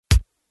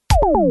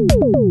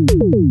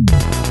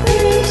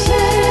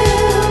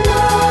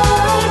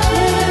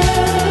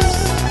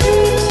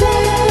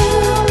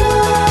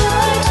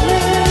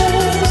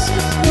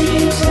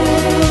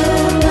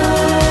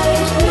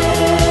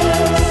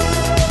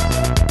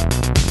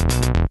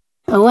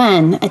A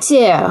 1, a 2,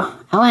 a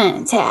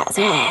 1, 2,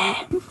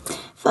 3,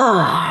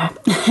 4,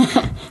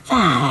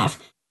 5.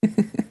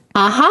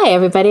 Hi,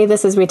 everybody.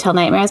 This is Retail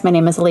Nightmares. My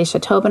name is Alicia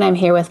Tobin. I'm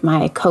here with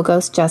my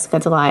co-ghost, Jessica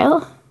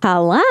Delisle.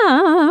 Hello.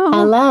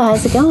 Hello.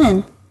 How's it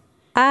going?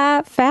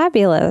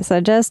 Fabulous. I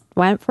just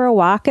went for a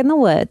walk in the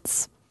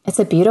woods. It's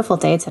a beautiful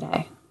day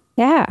today.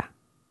 Yeah.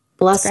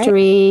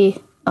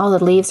 Blustery. All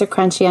the leaves are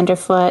crunchy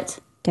underfoot.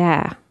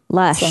 Yeah.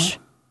 Lush. So,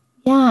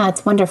 yeah,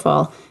 it's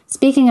wonderful.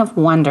 Speaking of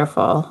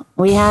wonderful,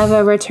 we have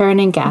a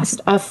returning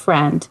guest, a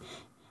friend,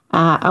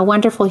 a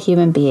wonderful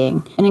human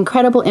being, an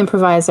incredible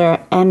improviser,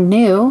 and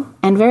new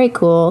and very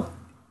cool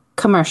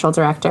commercial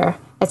director.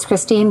 It's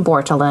Christine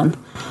Bortolin.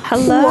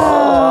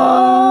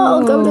 Hello.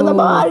 Welcome to the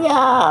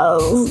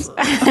podcast.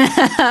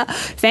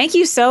 Thank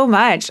you so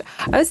much.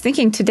 I was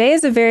thinking today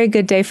is a very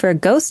good day for a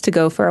ghost to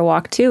go for a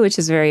walk too, which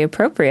is very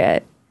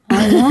appropriate.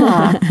 Oh,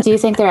 yeah. Do you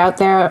think they're out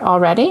there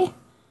already?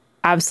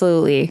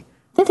 Absolutely.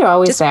 I think they're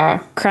always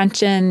there.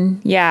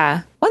 Crunching.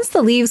 Yeah. Once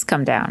the leaves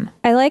come down.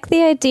 I like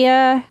the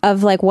idea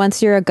of like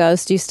once you're a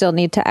ghost, you still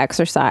need to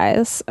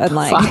exercise and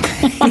like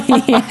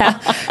Yeah.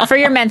 For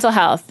your mental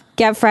health.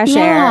 get fresh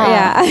air.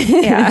 Yeah.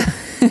 Yeah.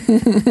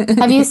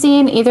 Have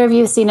either of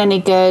you seen any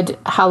good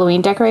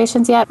Halloween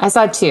decorations yet? I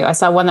saw 2. I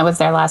saw one that was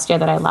there last year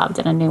that I loved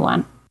and a new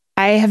one.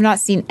 I have not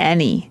seen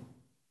any.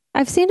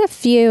 I've seen a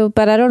few,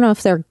 but I don't know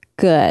if they're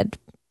good.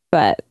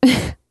 But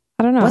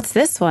I don't know. What's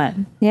this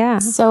one? Yeah.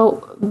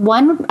 So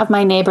one of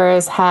my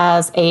neighbors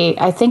has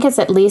I think it's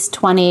at least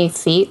 20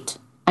 feet.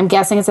 I'm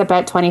guessing it's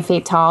about 20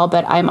 feet tall,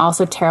 but I'm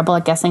also terrible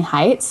at guessing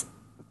heights.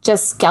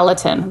 Just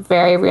skeleton,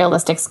 very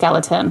realistic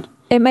skeleton.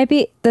 It might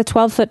be the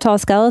 12-foot tall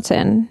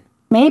skeleton.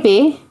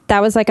 Maybe.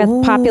 That was like a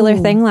popular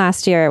thing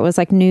last year. It was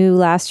like new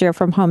last year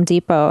from Home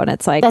Depot. And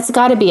it's like... That's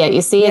got to be it.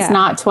 You see, Yeah. It's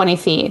not 20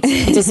 feet.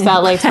 It just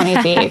felt like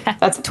 20 feet.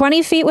 That's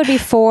 20 feet would be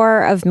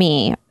 4 of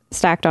me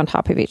stacked on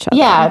top of each other.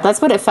 Yeah,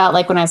 that's what it felt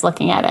like when I was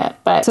looking at it.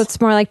 But So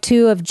it's more like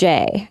 2 of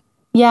Jay.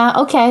 yeah,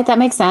 okay, that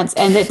makes sense.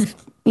 And it's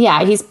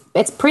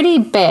it's pretty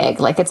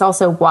big. Like it's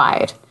also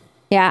wide.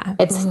 Yeah.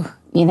 It's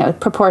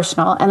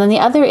proportional. And then the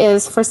other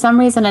is, for some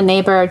reason, a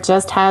neighbor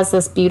just has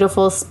this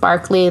beautiful,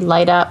 sparkly,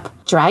 light up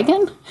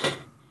dragon,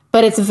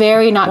 but it's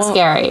very not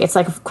scary. It's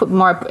like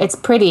it's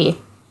pretty,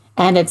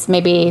 and it's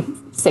maybe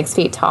 6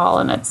 feet tall,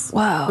 and it's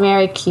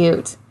very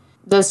cute.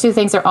 Those 2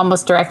 things are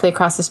almost directly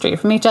across the street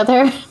from each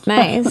other.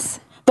 Nice.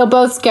 They'll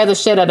both scare the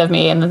shit out of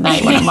me in the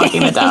night when I'm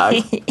walking the dog.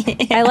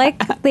 I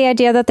like the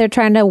idea that they're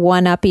trying to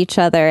one-up each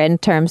other in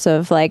terms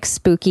of like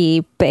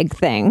spooky big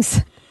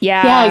things.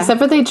 Yeah. Yeah, except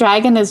for the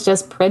dragon is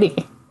just pretty.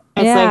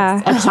 It's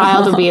Yeah. like a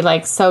child would be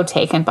like so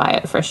taken by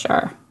it for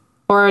sure.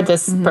 Or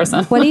this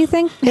person. What do you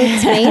think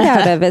it's made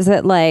out of? Is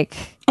it like...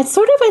 It's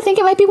sort of, I think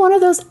it might be one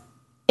of those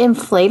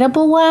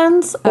inflatable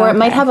ones, or it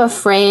might have a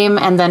frame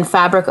and then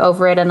fabric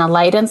over it and a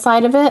light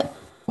inside of it.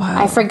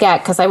 Wow. I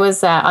forget because I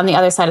was on the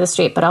other side of the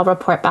street, but I'll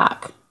report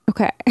back.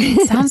 Okay.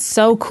 Sounds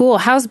so cool.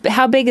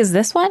 How big is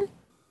this one?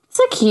 It's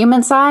like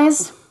human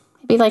size,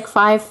 maybe like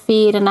 5.5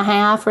 feet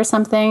or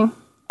something.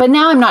 But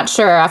now I'm not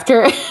sure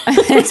after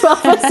 12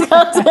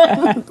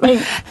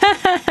 skeleton.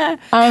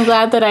 I'm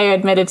glad that I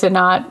admitted to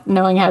not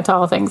knowing how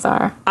tall things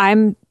are.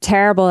 I'm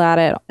terrible at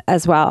it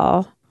as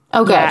well.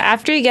 Oh, good. Yeah.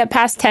 After you get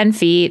past 10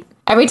 feet.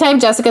 Every time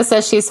Jessica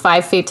says she's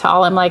 5 feet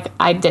tall, I'm like,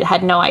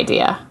 had no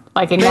idea.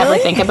 Like I never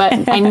think about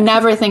it. I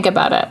never think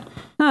about it.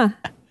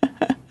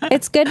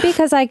 It's good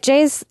because like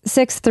Jay's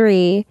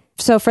 6'3".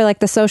 So for like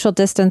the social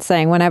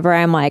distancing, whenever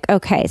I'm like,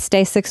 okay,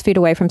 stay 6 feet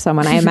away from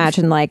someone, I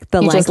imagine like the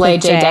You length just lay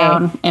of Jay Jay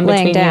down in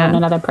laying between you down. and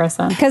another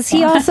person. Because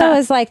he also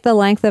is like the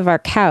length of our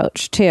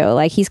couch too.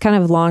 Like he's kind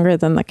of longer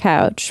than the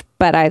couch,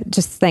 but I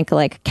just think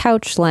like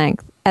couch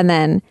length. And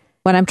then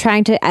when I'm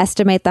trying to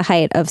estimate the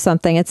height of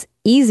something, it's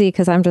easy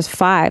because I'm just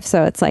 5.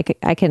 So it's like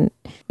I can,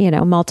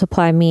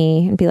 multiply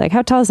me and be like,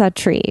 how tall is that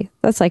tree?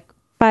 That's like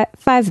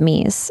five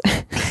me's.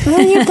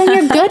 Then you're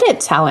good at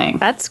telling.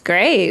 That's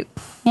great.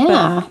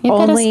 Yeah, you've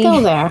got a only- skill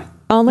there.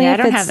 Only Yeah, I if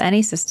don't it's have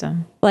any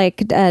system. like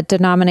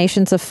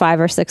denominations of 5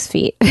 or 6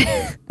 feet.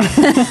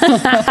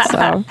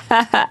 So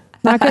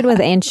not good with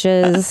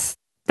inches.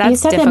 I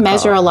used to have to difficult.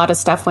 measure a lot of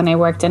stuff when I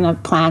worked in a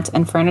plant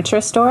and furniture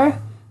store.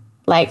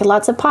 Like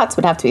lots of pots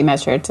would have to be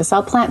measured to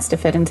sell plants to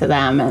fit into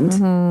them and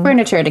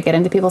furniture to get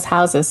into people's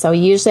houses. So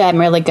usually I'm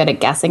really good at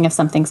guessing if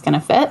something's going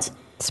to fit.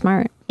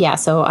 Smart. Yeah,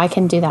 so I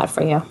can do that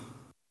for you.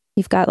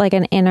 You've got like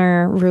an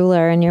inner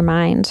ruler in your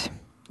mind.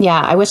 Yeah,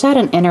 I wish I had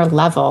an inner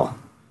level.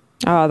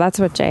 Oh, that's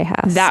what Jay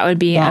has. That would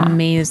be Yeah.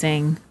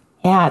 amazing.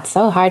 Yeah, it's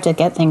so hard to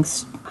get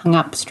things hung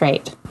up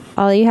straight.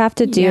 All you have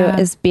to do Yeah.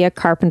 is be a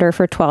carpenter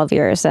for 12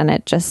 years and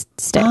it just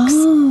sticks.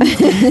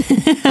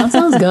 That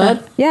sounds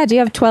good. Yeah, do you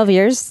have 12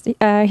 years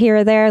here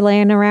or there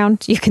laying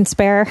around you can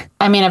spare?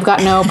 I mean, I've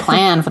got no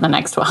plan for the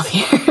next 12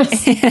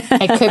 years.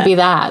 It could be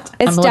that.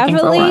 It's I'm looking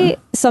for definitely one.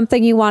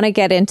 something you want to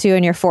get into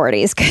in your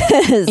 40s.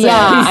 'Cause,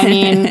 Yeah, I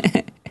mean,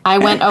 I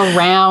went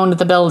around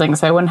the building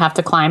so I wouldn't have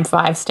to climb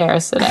 5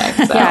 stairs today.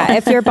 So. yeah,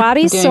 if your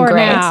body's Doing sore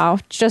great. now,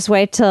 just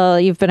wait till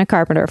you've been a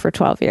carpenter for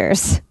 12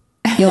 years.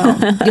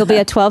 You'll be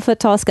a 12-foot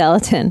tall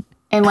skeleton.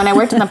 And when I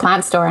worked in the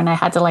plant store and I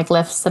had to like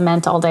lift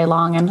cement all day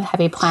long and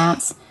heavy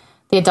plants,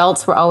 the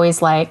adults were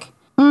always like,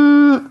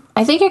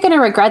 I think you're going to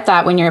regret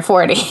that when you're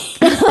 40.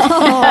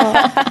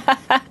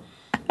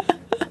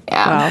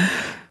 Yeah. Well,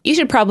 you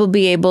should probably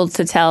be able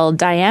to tell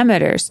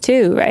diameters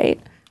too, right?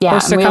 Yeah, Or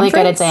I'm really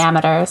good at circumference?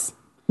 diameters.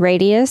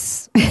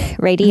 Radius,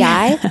 radii.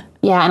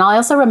 Yeah, and I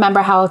also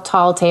remember how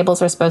tall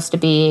tables are supposed to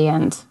be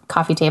and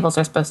coffee tables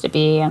are supposed to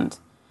be. And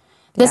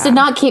this did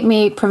not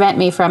prevent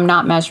me from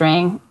not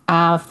measuring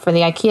for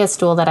the IKEA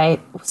stool that I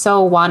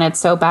so wanted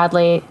so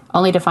badly,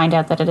 only to find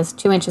out that it is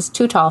 2 inches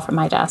too tall for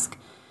my desk.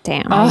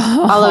 Damn.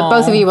 Although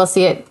both of you will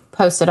see it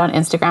posted on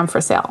Instagram for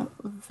sale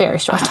very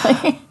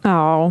shortly.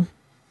 Oh.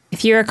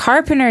 If you're a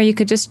carpenter, you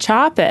could just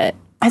chop it.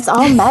 It's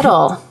all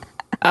metal.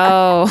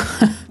 Oh,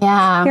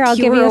 Yeah, Here, I'll if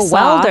you give were you a a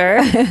saw.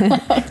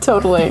 welder.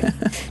 totally.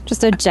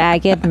 Just a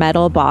jagged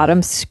metal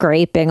bottom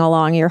scraping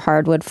along your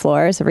hardwood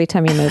floors every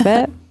time you move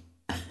it.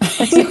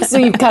 So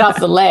you cut off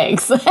the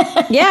legs.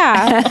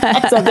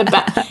 Yeah. So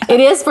it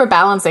is for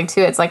balancing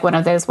too. It's like one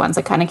of those ones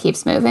that kind of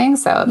keeps moving.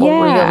 So it will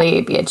Yeah.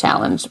 really be a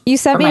challenge. You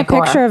sent for me my a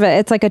picture core. of it.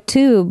 It's like a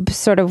tube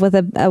sort of with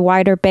a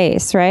wider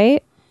base,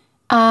 right?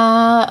 The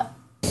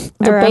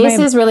Or am base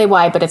I- is really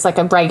wide, but it's like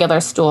a regular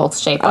stool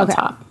shape on Okay.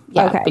 top.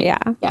 Okay, yeah.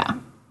 Yeah.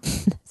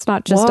 It's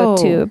not just Whoa. a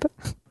tube.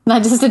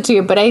 Not just a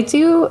tube, but I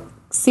do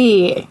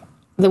see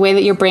the way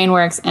that your brain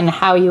works and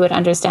how you would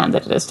understand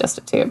that it is just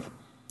a tube.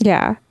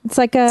 Yeah. It's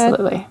like a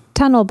Absolutely.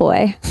 tunnel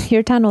boy.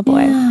 Your tunnel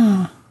boy.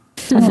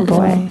 Oh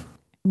boy.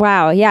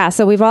 Wow. Yeah.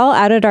 So we've all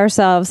outed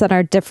ourselves and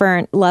our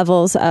different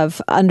levels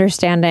of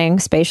understanding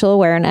spatial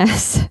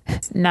awareness.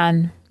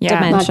 None. Yeah.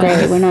 Dimension. Not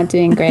great. We're not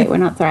doing great. We're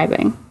not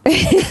thriving.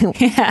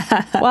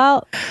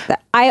 Well,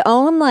 I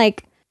own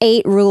like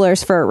 8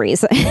 rulers for a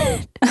reason.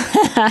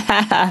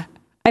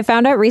 I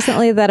found out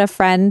recently that a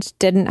friend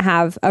didn't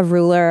have a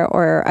ruler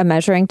or a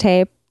measuring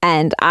tape.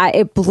 And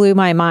it blew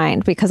my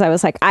mind because I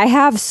was like, I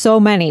have so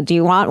many. Do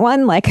you want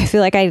one? Like, I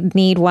feel like I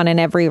need one in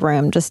every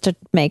room just to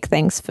make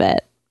things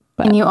fit.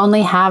 And you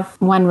only have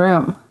one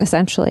room.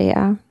 Essentially,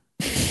 yeah.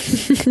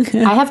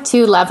 I have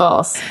 2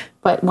 levels,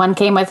 but one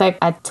came with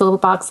a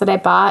toolbox that I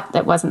bought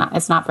that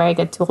it's not very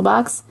good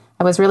toolbox.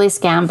 I was really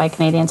scammed by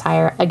Canadian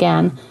Tire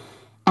again.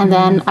 And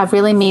then a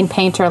really mean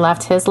painter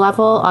left his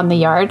level on the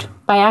yard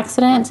by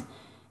accident,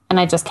 and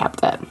I just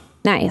kept it.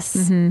 Nice.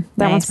 That one's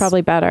Nice.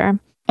 probably better.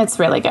 It's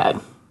really good.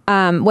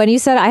 When you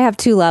said I have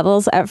 2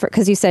 levels,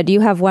 because you said you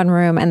have one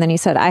room and then you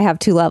said I have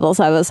 2 levels,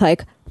 I was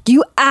like,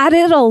 you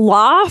added a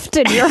loft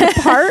in your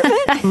apartment?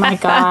 Oh my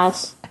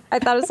gosh. I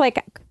thought it was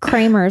like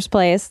Kramer's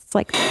place. It's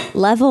like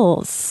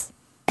levels.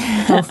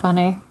 So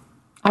funny.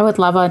 I would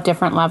love a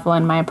different level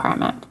in my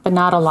apartment, but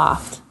not a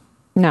loft.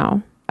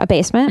 No, a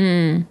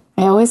basement.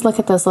 I always look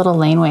at those little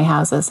laneway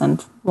houses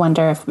and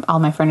wonder if all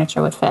my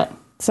furniture would fit.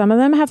 Some of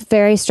them have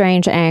very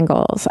strange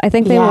angles. I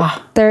think Yeah.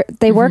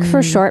 they work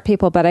for short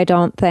people, but I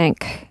don't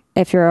think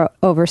if you're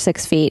over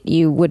 6 feet,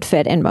 you would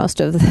fit in most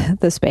of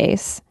the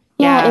space.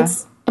 Yeah, Yeah.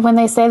 it's when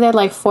they say they're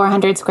like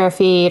 400 square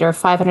feet or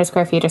 500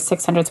 square feet or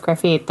 600 square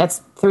feet,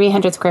 that's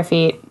 300 square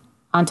feet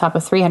on top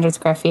of 300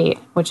 square feet,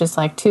 which is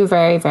like 2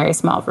 very, very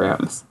small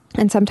rooms.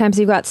 And sometimes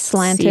you've got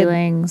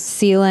slanted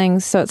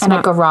ceilings, so it's And a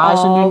not garage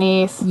all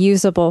underneath.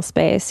 usable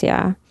space.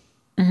 Yeah.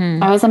 I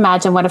always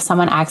imagine what if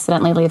someone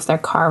accidentally leaves their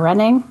car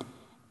running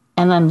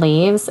and then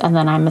leaves and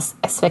then I'm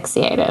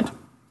asphyxiated.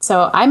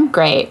 So I'm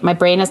great. My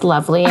brain is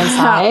lovely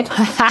inside.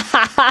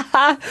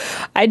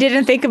 I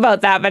didn't think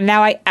about that, but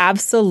now I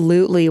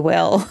absolutely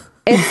will.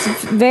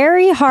 It's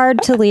very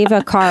hard to leave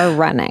a car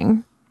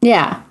running.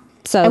 Yeah.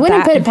 So I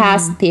wouldn't that- put it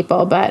past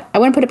people, but I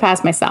wouldn't put it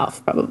past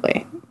myself,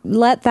 probably.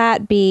 let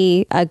that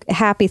be a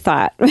happy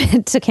thought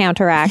to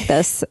counteract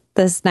this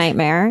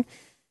nightmare.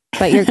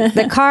 But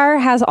the car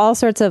has all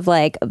sorts of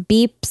like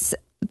beeps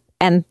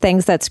and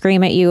things that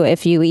scream at you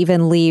if you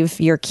even leave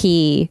your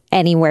key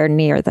anywhere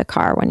near the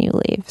car when you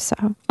leave. So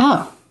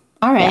Oh,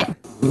 all right.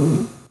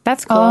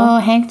 That's cool. Oh,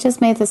 Hank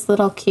just made this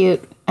little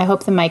cute. I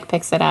hope the mic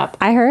picks it up.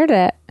 I heard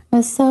it. It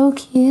was so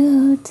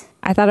cute.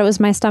 I thought it was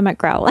my stomach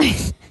growling.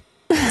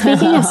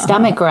 Speaking of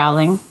stomach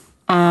growling,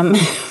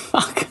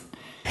 fuck.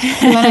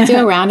 You want to do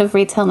a round of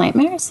retail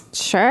nightmares?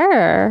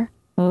 Sure.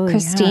 Oh,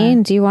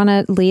 Christine, do you want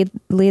to lead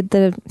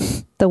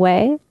the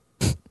way?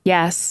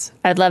 Yes,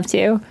 I'd love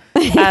to.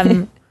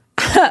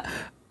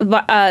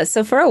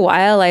 So for a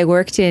while, I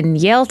worked in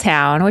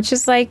Yaletown, which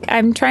is like,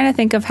 I'm trying to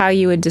think of how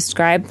you would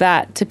describe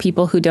that to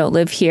people who don't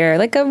live here,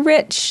 like a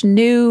rich,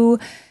 new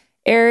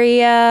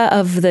area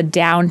of the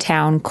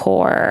downtown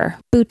core.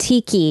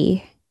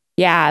 Boutique-y.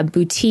 Yeah,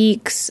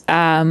 boutiques,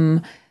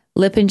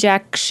 lip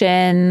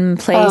injection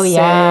places. Oh,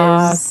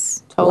 yeah.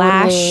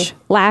 Totally.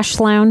 Lash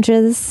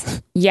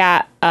lounges.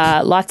 Yeah,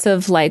 lots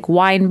of like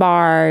wine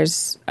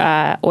bars,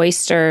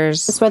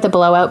 oysters. That's where the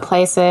blowout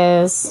place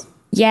is.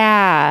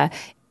 Yeah.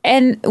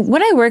 And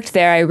when I worked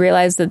there, I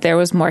realized that there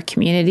was more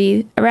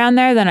community around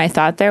there than I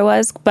thought there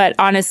was. But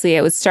honestly,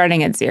 it was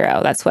starting at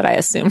zero. That's what I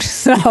assumed.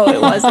 So it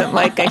wasn't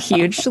like a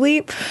huge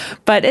leap.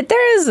 But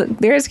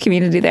there is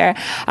community there.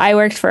 I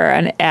worked for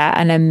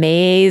an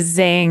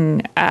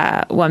amazing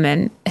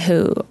woman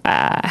who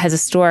has a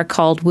store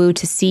called Woo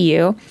to See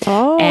You.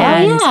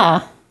 And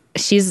yeah.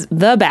 she's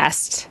the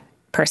best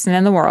person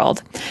in the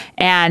world.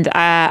 And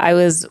I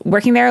was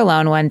working there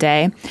alone one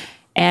day.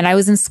 And I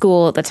was in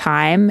school at the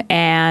time,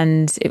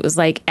 and it was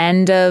like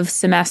end of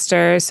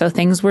semester, so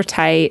things were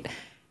tight.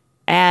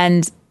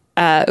 And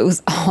it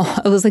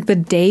was like the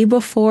day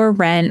before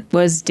rent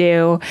was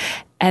due,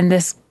 and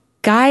this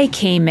guy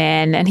came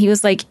in, and he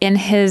was like in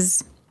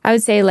his, I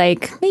would say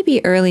like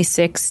maybe early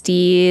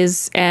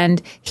 60s,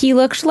 and he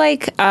looked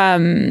like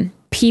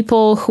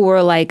people who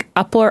were like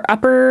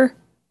upper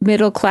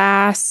middle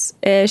class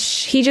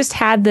ish. He just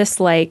had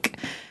this like,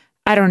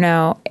 I don't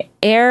know,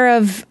 air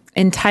of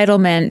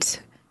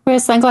entitlement. Were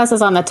his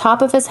sunglasses on the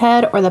top of his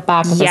head or the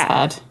back of his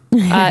head?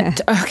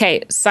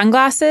 Okay,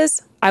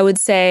 sunglasses, I would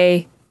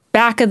say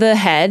back of the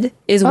head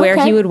is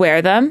where he would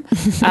wear them.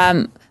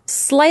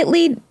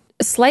 Slightly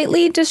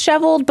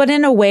disheveled, but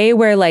in a way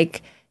where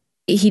like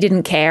he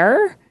didn't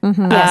care.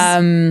 Mm-hmm.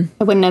 Yes.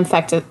 It wouldn't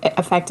affect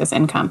his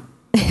income.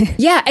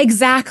 Yeah,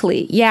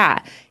 exactly. Yeah.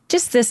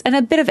 Just this, and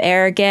a bit of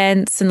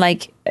arrogance and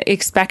like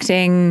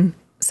expecting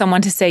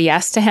someone to say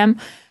yes to him.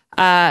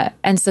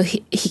 And so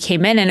he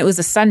came in, and it was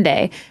a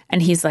Sunday,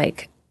 and he's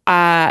like,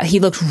 he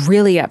looked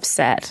really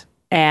upset.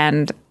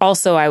 And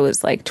also I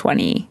was like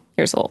 20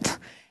 years old,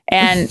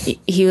 and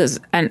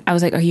and I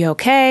was like, are you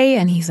okay?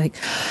 And he's like,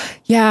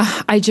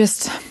 yeah,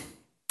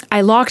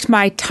 I locked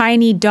my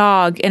tiny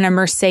dog in a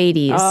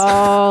Mercedes.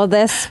 Oh,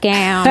 this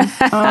scam.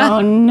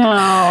 Oh,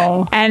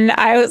 no. And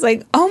I was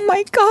like, oh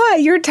my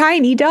God, your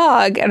tiny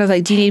dog. And I was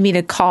like, do you need me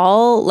to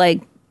call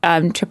like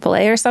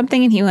AAA or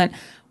something? And he went,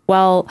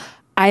 well,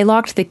 I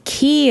locked the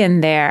key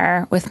in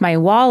there with my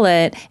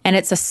wallet, and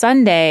it's a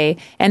Sunday,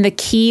 and the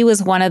key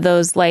was one of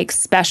those like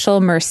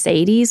special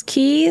Mercedes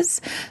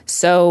keys.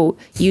 So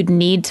you'd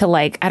need to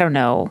like, I don't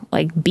know,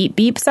 like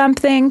beep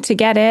something to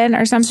get in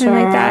or something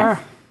like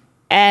that.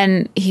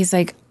 And he's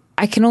like,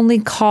 I can only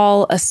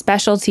call a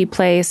specialty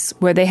place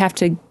where they have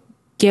to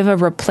give a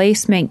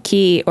replacement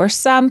key or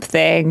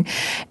something.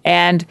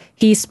 And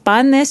he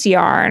spun this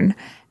yarn,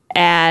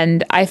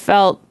 and I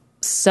felt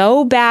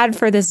so bad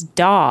for this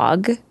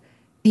dog.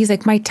 He's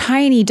like, my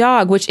tiny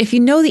dog, which if you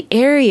know the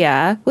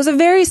area was a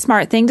very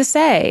smart thing to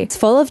say. It's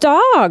full of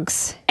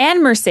dogs.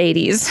 And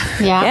Mercedes.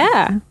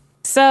 Yeah.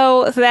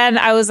 So then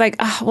I was like,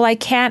 oh, well, I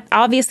can't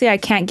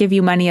give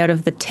you money out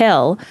of the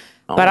till,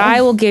 but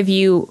I will give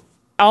you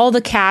all the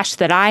cash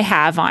that I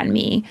have on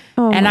me.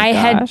 And I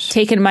had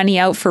taken money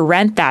out for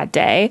rent that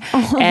day.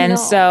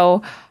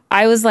 So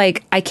I was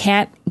like, I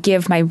can't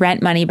give my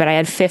rent money, but I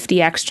had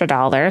 $50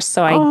 extra.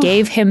 So I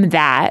gave him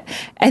that.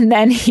 And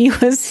then he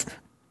was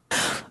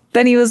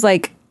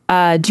like,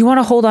 do you want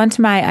to hold on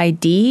to my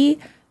ID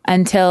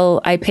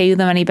until I pay you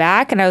the money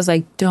back? And I was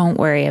like, don't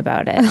worry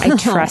about it. I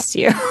trust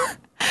you.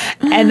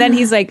 And then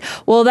he's like,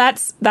 well,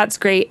 that's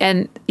great.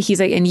 And he's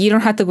like, and you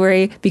don't have to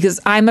worry because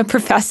I'm a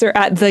professor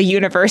at the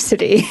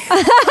university,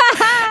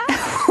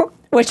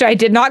 which I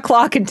did not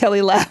clock until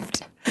he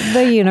left.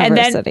 The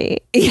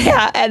university.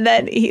 And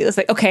then he was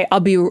like, okay,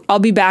 I'll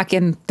be back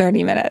in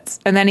 30 minutes.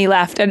 And then he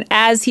left. And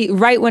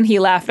right when he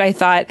left, I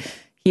thought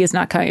he is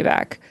not coming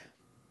back.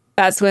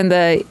 That's when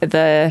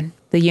the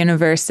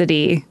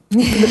university.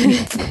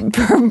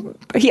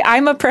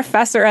 I'm a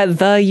professor at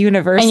the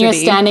university, and you're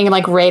standing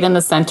like right in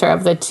the center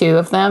of the two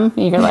of them.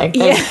 You're like,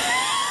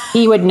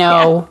 he would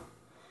know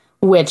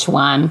which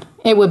one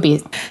it would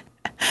be.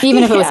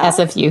 Even if it was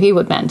SFU, he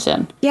would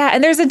mention. Yeah,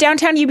 and there's a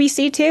downtown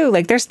UBC too.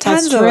 Like, there's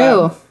tons of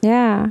them.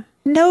 Yeah,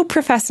 no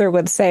professor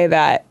would say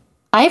that.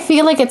 I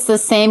feel like it's the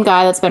same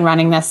guy that's been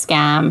running this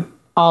scam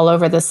all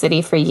over the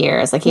city for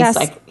years. Like he's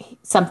like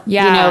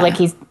you know, like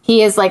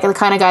he is like the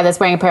kind of guy that's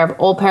wearing a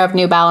old pair of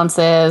New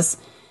Balances.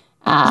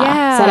 He's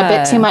had a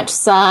bit too much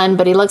sun,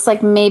 but he looks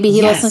like maybe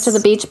he listens to the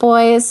Beach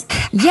Boys.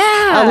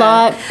 Yeah, a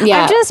lot.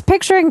 Yeah, I'm just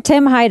picturing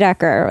Tim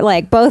Heidecker,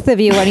 like both of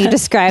you when you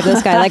describe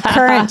this guy, like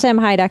current Tim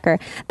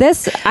Heidecker.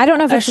 This, I don't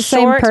know if it's the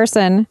same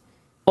person.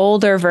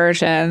 Older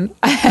version.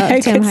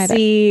 I could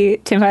see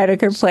Tim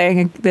Heidecker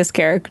playing this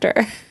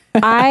character.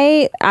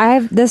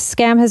 This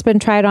scam has been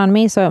tried on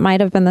me, so it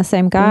might have been the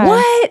same guy.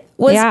 What?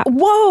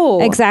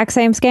 Whoa. Exact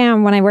same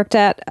scam when I worked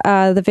at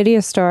the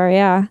video store.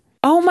 Yeah.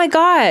 Oh my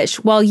gosh.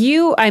 Well,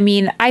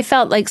 I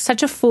felt like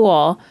such a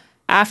fool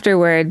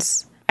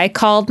afterwards. I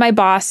called my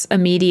boss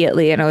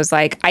immediately and I was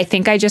like, I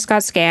think I just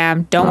got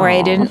scammed. Don't worry,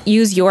 I didn't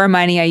use your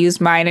money. I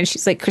used mine. And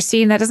she's like,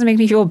 Christine, that doesn't make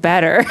me feel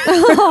better.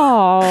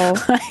 So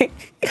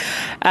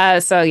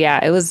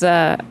yeah, it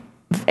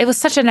was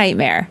such a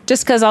nightmare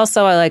just because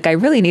also I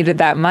really needed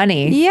that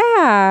money.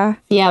 Yeah.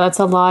 Yeah, that's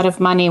a lot of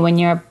money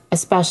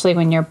especially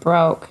when you're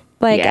broke.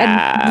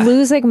 And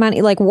losing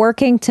money, like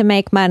working to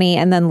make money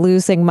and then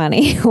losing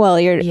money while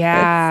you're...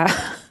 Yeah.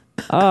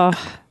 Oh,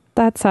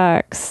 that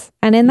sucks.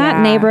 And in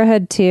that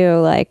neighborhood too,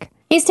 like...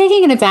 He's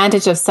taking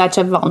advantage of such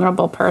a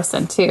vulnerable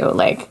person too.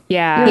 Like,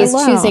 Yeah. he's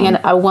alone. choosing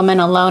a woman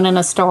alone in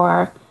a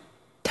store,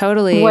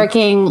 Totally.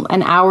 working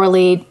an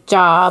hourly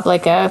job,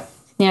 like a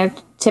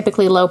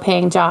typically low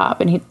paying job,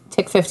 and he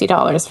took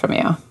 $50 from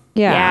you.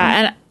 Yeah.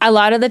 And a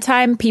lot of the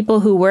time, people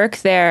who work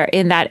there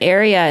in that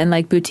area in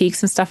like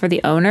boutiques and stuff are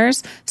the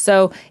owners.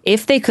 So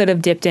if they could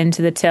have dipped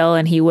into the till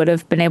and he would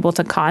have been able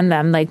to con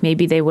them, like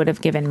maybe they would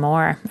have given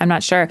more. I'm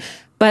not sure.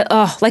 But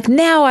like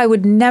now I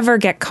would never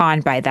get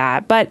conned by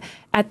that. But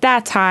at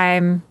that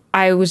time,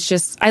 I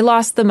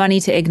lost the money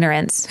to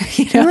ignorance.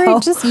 You You know? were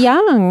just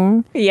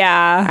young.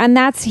 Yeah. And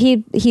that's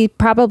he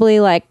probably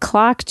like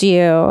clocked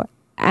you,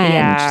 and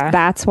Yeah.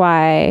 that's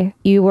why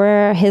you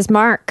were his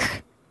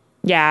mark.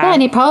 Yeah,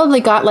 and he probably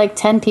got like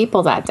 10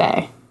 people that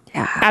day.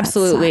 Yeah,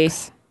 Absolutely.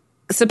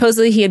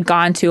 Supposedly he had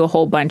gone to a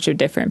whole bunch of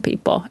different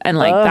people and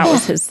like that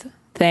was his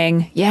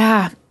thing.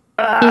 Yeah.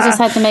 He just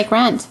had to make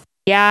rent.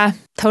 Yeah,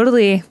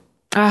 totally.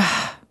 My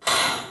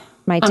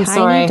I'm tiny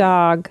sorry.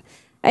 dog.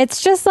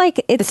 It's just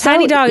like it's The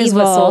tiny so dog is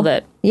what evil. sold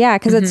it. Yeah,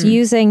 because it's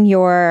using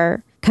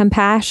your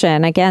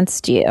compassion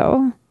against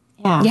you.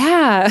 Yeah.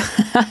 Yeah.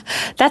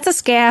 That's a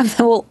scam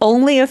that will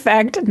only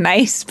affect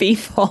nice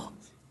people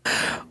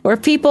or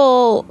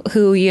people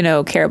who,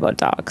 care about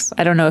dogs.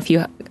 I don't know if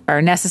you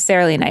are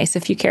necessarily nice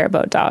if you care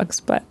about dogs,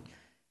 but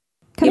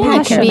It can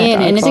Compassionate be an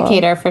dogs will-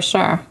 indicator for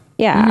sure.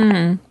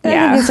 Yeah. I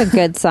Yeah. think it's a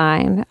good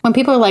sign. When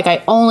people are like,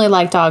 I only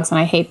like dogs and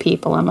I hate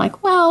people, I'm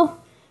like, well,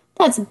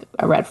 that's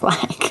a red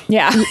flag.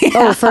 yeah.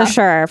 Oh, for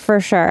sure, for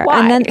sure. Why?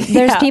 And then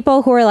there's Yeah.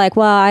 people who are like,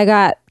 well, I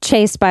got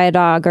chased by a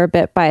dog or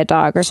bit by a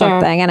dog or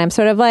something. And I'm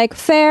sort of like,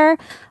 fair.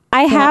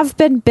 I have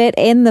been bit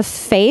in the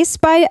face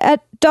by a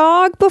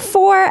dog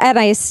before, and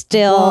I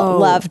still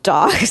love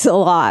dogs a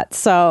lot.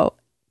 So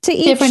to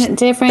each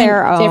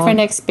their own. different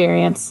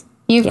experience.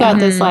 You've got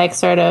this like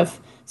sort of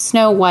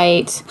Snow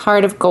White,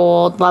 heart of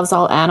gold, loves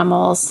all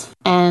animals,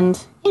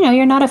 and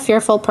you're not a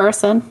fearful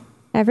person.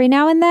 Every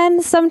now and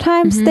then,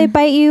 sometimes they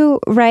bite you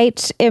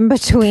right in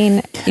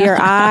between your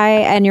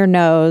eye and your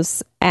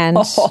nose, and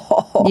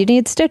you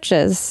need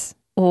stitches.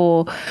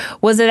 Oh,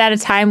 was it at a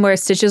time where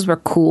stitches were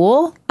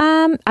cool?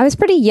 I was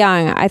pretty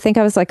young. I think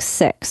I was like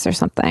 6 or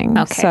something.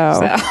 Okay,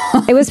 So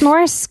it was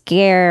more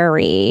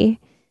scary.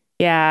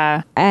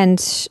 Yeah.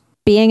 And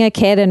being a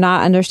kid and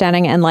not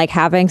understanding and like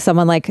having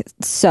someone like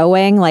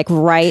sewing, like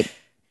right,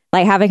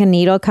 like having a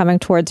needle coming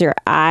towards your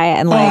eye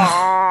and like,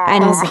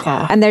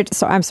 Jessica. and they're,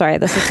 so I'm sorry,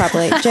 this is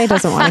probably, Jay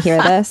doesn't want to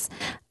hear this.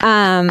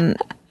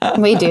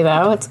 We do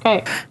though. It's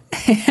great.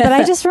 But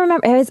I just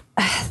remember it was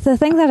the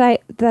thing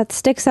that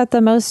sticks out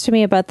the most to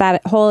me about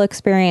that whole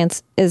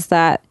experience is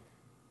that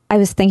I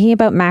was thinking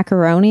about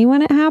macaroni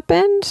when it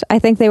happened. I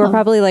think they were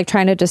probably like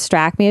trying to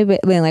distract me,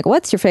 being like,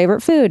 "What's your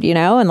favorite food?"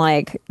 And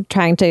like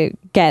trying to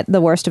get the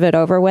worst of it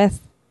over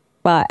with.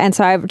 And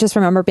so I just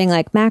remember being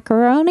like,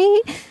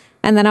 "Macaroni,"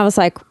 and then I was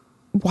like,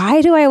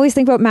 "Why do I always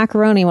think about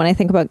macaroni when I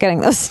think about getting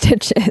those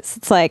stitches?"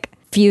 It's like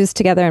fused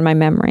together in my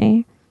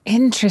memory.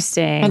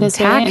 Interesting. That is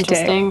very Tactic.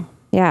 interesting.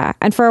 Yeah.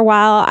 And for a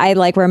while, I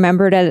like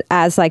remembered it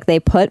as like they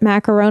put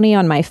macaroni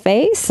on my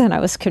face and I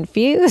was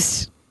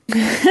confused.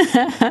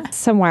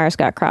 Some wires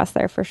got crossed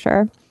there for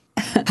sure.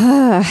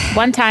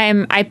 One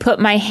time I put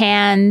my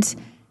hand,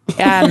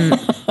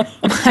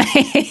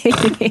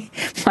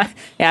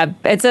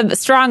 it's a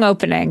strong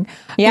opening.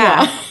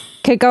 Yeah.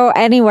 Could go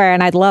anywhere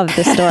and I'd love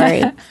the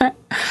story.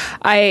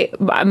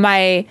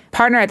 My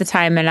partner at the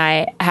time and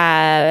I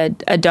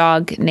had a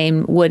dog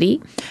named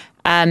Woody.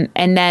 And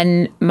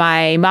then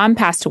my mom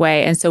passed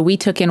away. And so we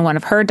took in one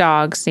of her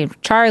dogs named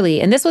Charlie.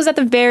 And this was at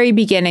the very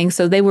beginning.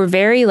 So they were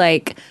very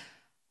like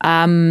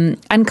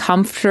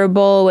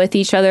uncomfortable with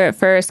each other at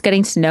first,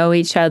 getting to know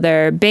each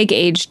other. Big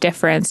age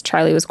difference.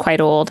 Charlie was quite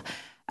old.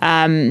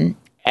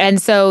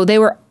 And so they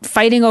were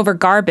fighting over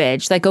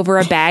garbage, like over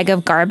a bag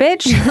of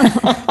garbage.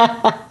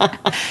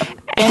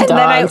 And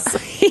dogs.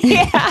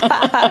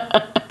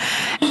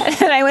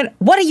 And I went,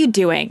 "What are you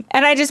doing?"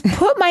 And I just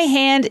put my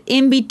hand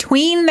in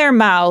between their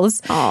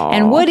mouths.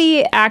 And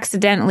Woody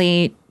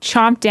accidentally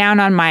chomped down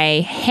on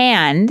my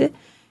hand.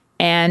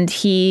 And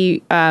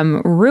he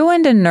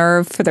ruined a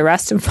nerve for the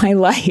rest of my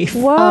life.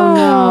 Whoa. Oh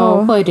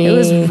no, Woody. It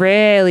was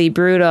really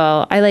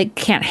brutal. I like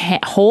can't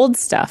hold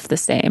stuff the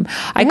same.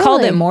 I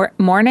called it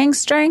morning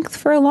strength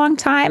for a long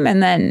time,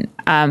 and then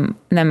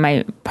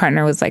my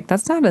partner was like,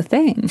 "That's not a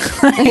thing.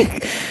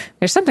 Like,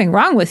 there's something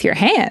wrong with your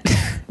hand."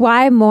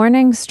 Why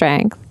morning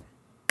strength?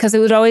 Because it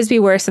would always be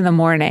worse in the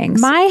mornings.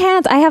 My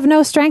hands, I have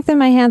no strength in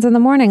my hands in the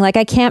morning. Like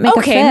I can't make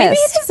a fist. Maybe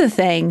it is a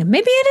thing.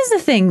 Maybe it is a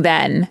thing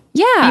then.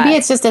 Yeah. Maybe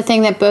it's just a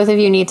thing that both of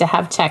you need to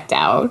have checked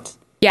out.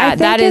 Yeah, think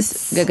that is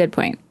it's- a good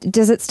point.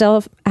 Does it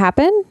still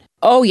happen?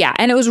 Oh yeah,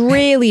 and it was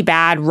really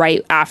bad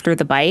right after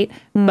the bite,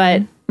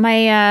 but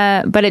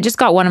it just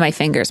got one of my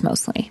fingers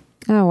mostly.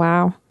 Oh,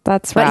 wow.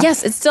 That's rough. But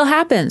yes, it still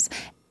happens.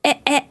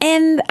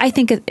 And I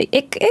think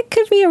it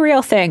could be a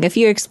real thing if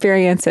you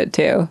experience it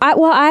too.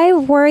 I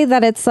worry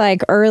that it's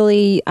like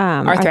early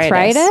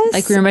arthritis,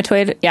 like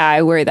rheumatoid. Yeah,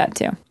 I worry that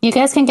too. You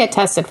guys can get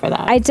tested for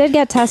that. I did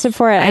get tested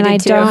for it, and I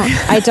did too.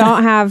 don't. I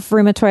don't have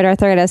rheumatoid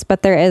arthritis,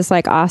 but there is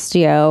like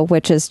osteo,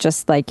 which is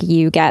just like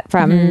you get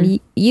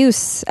from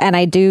use, and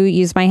I do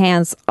use my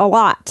hands a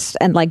lot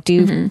and like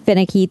do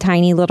finicky,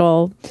 tiny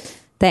little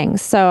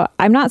things. So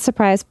I'm not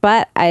surprised,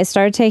 but I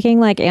started taking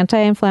like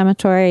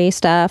anti-inflammatory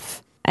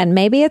stuff. And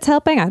maybe it's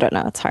helping. I don't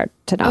know. It's hard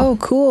to know. Oh,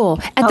 cool.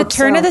 At the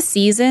turn of the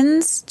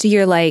seasons, do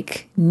your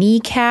like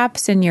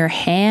kneecaps and your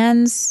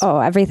hands? Oh,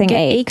 everything get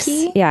aches.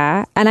 achy?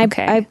 Yeah. And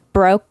I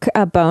broke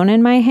a bone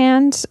in my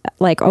hand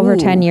like over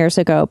 10 years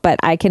ago, but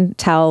I can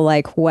tell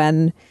like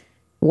when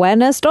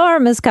a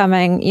storm is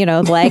coming, you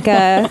know, like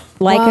a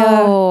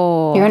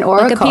You're an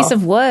oracle. Like a piece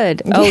of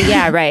wood. Oh,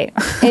 yeah, right.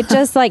 it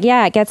just like,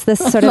 it gets this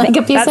sort of like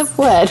a piece of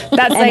wood.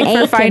 That's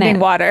like for finding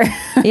water.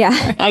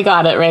 Yeah. I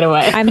got it right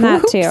away. I'm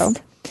that too.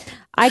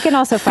 I can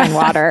also find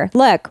water.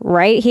 Look,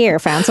 right here,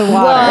 found some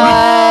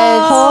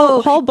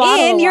water. Whole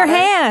bottle in of your water.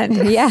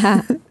 hand.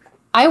 Yeah.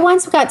 I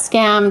once got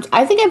scammed.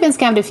 I think I've been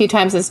scammed a few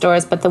times in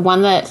stores, but the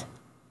one that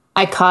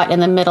I caught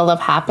in the middle of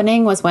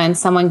happening was when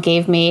someone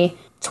gave me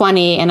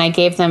 20 and I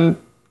gave them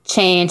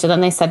change, and then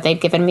they said they'd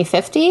given me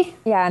 50.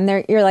 Yeah,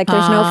 and you're like,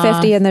 there's no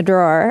 50 in the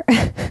drawer.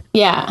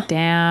 Yeah.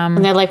 Damn.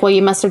 And they're like, well,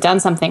 you must have done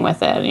something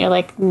with it. And you're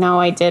like, no,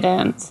 I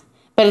didn't.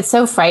 But it's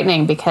so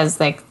frightening because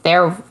like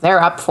they're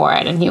up for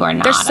it and you are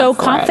not. They're so up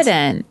for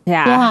confident. it.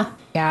 Yeah.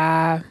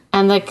 Yeah.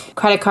 And like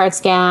credit card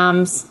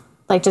scams,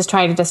 like just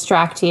trying to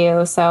distract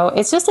you. So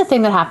it's just a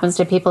thing that happens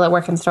to people that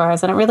work in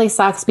stores. And it really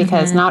sucks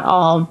because not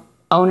all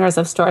owners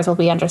of stores will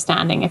be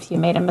understanding if you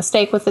made a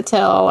mistake with the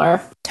till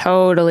or.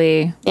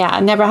 Totally. Yeah, I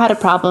never had a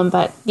problem,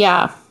 but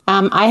yeah.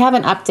 I have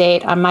an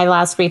update on my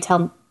last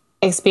retail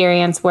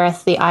experience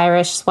with the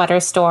Irish sweater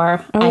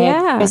store.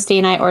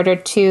 Christine, I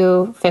ordered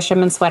 2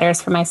 fisherman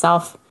sweaters for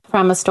myself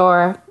from a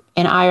store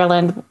in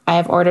Ireland. I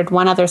have ordered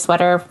one other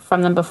sweater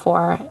from them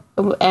before,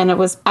 and it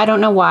was, I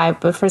don't know why,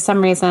 but for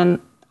some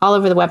reason, all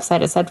over the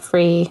website it said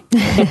free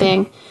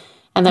shipping.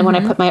 And then when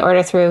I put my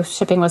order through,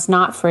 shipping was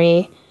not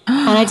free.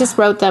 And I just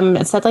wrote them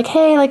and said like,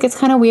 hey, like it's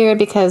kind of weird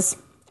because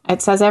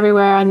it says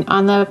everywhere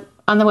on the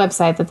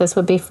website that this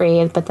would be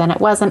free, but then it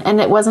wasn't, and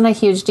it wasn't a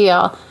huge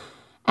deal.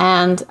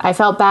 And I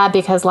felt bad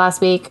because last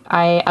week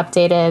I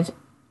updated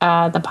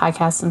the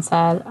podcast and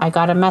said, I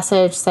got a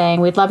message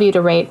saying, we'd love you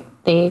to rate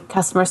the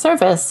customer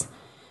service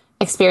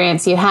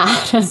experience you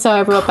had. And so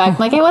I wrote back,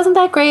 like, it wasn't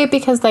that great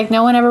because like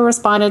no one ever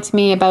responded to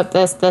me about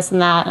this,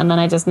 and that. And then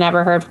I just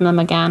never heard from them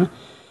again.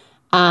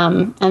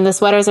 And the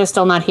sweaters are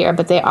still not here,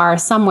 but they are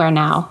somewhere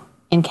now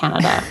in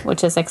Canada,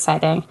 which is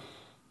exciting.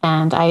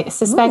 And I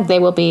suspect they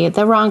will be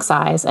the wrong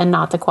size and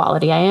not the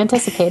quality I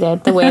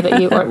anticipated, the way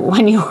that you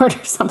when you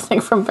order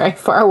something from very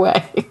far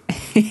away.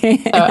 So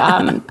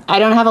I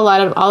don't have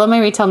all of my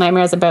retail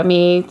nightmares about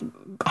me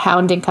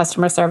hounding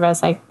customer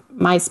service. Like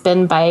my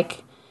spin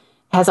bike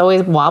has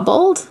always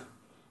wobbled.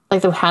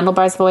 Like the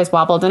handlebars have always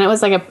wobbled. And it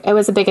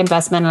was a big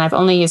investment, and I've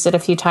only used it a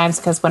few times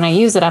because when I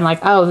use it, I'm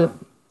like, oh,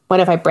 what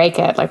if I break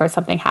it? Like, or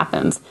something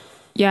happens.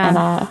 Yeah.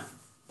 And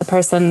the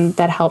person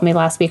that helped me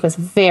last week was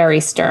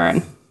very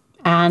stern.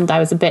 And I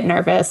was a bit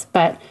nervous,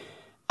 but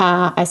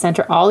I sent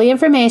her all the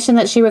information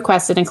that she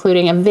requested,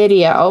 including a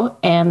video.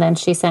 And then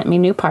she sent me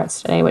new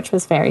parts today, which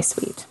was very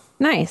sweet.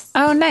 Nice.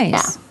 Oh, nice.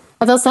 Yeah.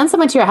 But they'll send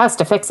someone to your house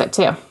to fix it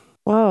too.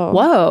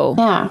 Whoa.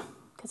 Yeah.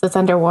 Because it's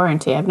under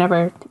warranty. I've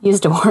never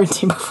used a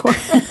warranty before.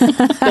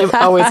 They've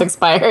always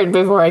expired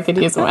before I could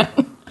use one.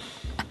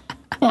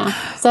 Yeah.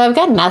 So I've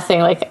got nothing,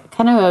 like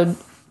kind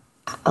of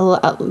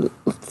a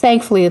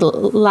thankfully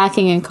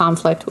lacking in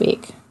conflict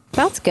week.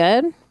 That's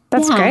good.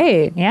 That's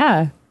great.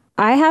 Yeah.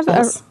 I have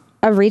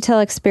a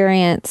retail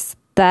experience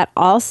that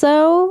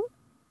also,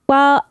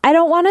 well, I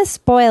don't want to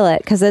spoil it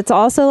because it's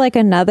also like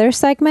another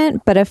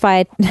segment. But if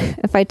I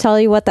tell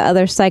you what the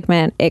other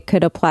segment it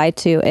could apply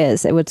to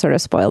is, it would sort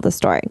of spoil the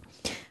story.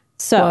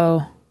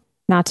 So,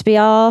 not to be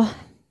all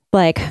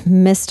like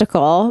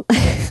mystical,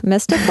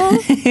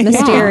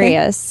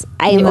 mysterious.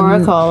 I'm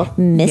oracle.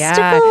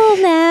 Mystical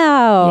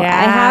now.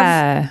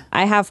 Yeah.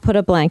 I have put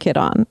a blanket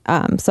on.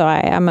 So I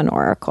am an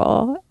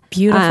oracle.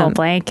 Beautiful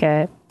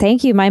blanket.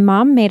 Thank you. My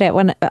mom made it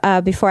when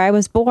before I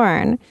was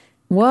born.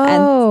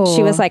 Whoa. And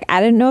she was like, I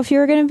didn't know if you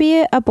were going to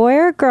be a boy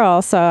or a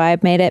girl. So I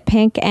made it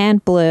pink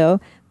and blue.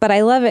 But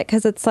I love it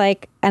because it's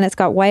like, and it's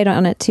got white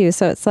on it too.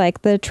 So it's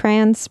like the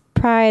trans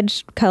pride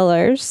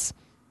colors.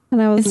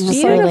 And I was It's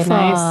just really like,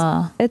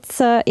 nice. it's,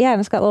 and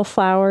it's got little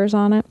flowers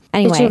on it.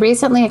 Anyway. Did you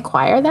recently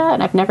acquire that?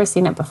 I've never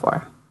seen it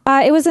before.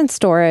 It was in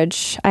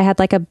storage. I had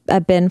like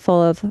a bin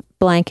full of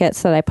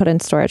blankets that I put in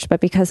storage, but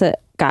because it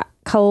got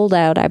cold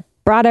out, I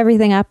brought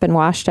everything up and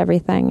washed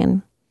everything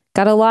and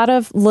got a lot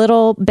of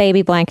little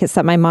baby blankets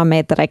that my mom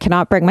made that I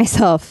cannot bring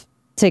myself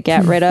to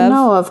get rid of.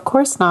 No, of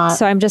course not.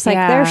 So I'm just like,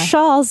 they're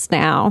shawls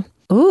now.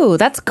 Ooh,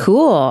 that's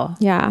cool.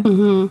 Yeah.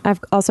 I've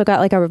also got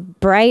like a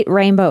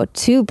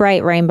two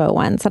bright rainbow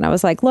ones. And I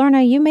was like,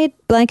 Lorna, you made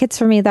blankets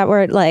for me that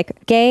were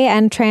like gay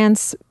and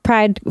trans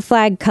pride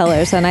flag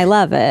colors. And I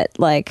love it.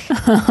 Like,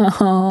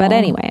 but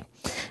anyway,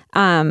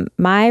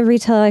 my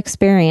retail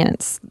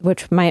experience,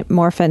 which might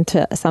morph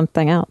into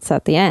something else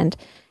at the end,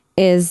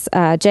 is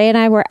Jay and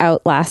I were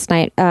out last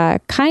night,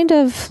 kind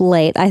of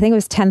late. I think it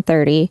was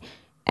 10:30.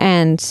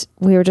 And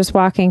we were just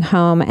walking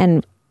home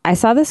and I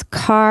saw this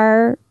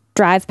car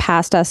drive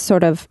past us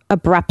sort of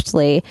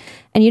abruptly.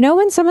 And you know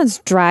when someone's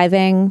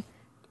driving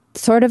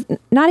sort of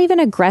not even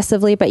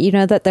aggressively, but you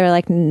know that they're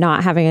like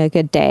not having a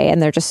good day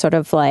and they're just sort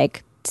of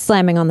like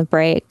slamming on the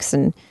brakes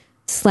and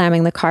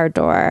slamming the car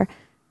door.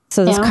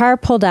 So this car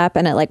pulled up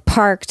and it like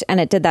parked and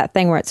it did that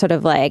thing where it sort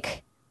of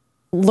like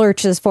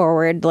lurches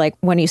forward like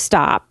when you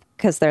stop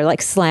because they're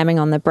like slamming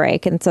on the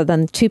brake. And so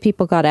then two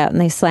people got out and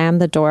they slammed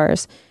the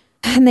doors.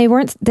 And they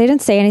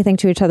didn't say anything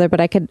to each other,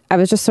 but I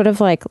was just sort of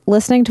like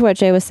listening to what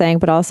Jay was saying,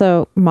 but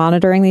also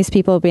monitoring these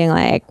people being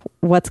like,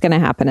 what's going to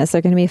happen? Is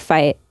there going to be a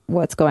fight?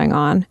 What's going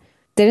on?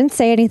 They didn't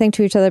say anything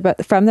to each other,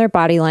 but from their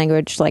body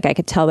language, like I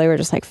could tell they were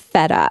just like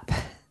fed up.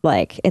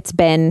 Like it's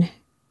been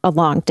a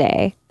long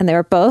day and they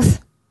were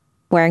both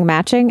wearing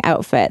matching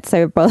outfits. They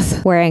were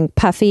both wearing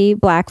puffy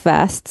black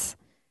vests.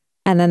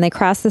 And then they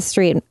crossed the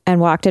street and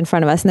walked in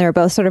front of us and they were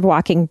both sort of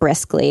walking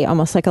briskly,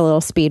 almost like a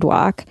little speed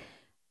walk.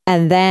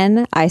 And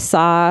then I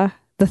saw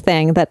the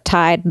thing that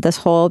tied this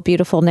whole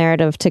beautiful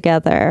narrative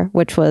together,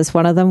 which was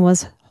one of them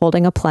was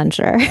holding a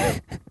plunger.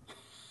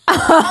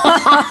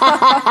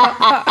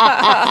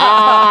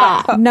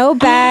 No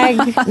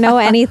bag, no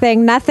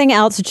anything, nothing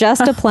else,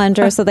 just a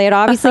plunger. So they had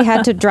obviously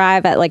had to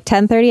drive at like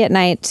 10:30 at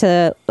night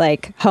to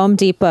like Home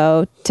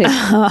Depot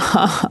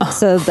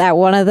so that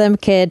one of them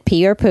could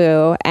pee or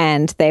poo,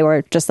 and they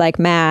were just like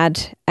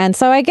mad. And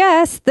so I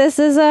guess this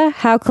is a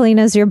how clean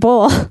is your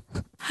bowl?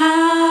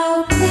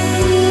 How clean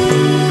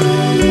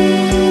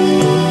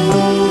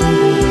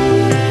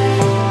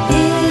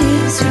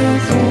is your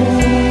bowl?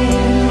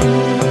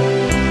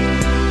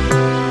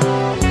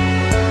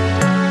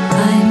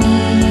 I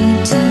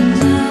need to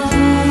know.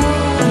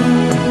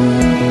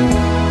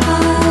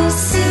 I'll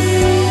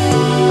see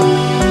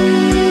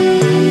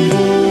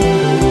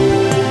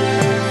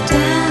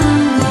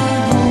down the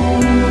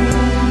hole.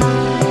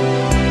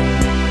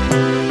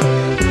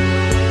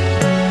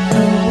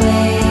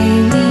 Away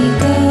we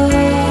go.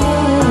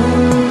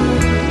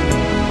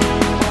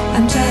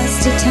 I'm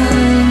just a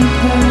tiny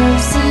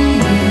person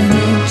in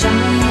a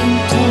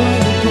giant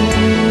toilet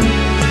bowl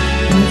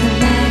with a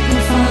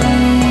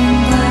magnifying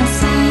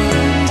glass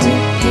and a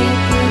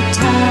paper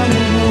towel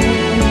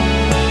roll.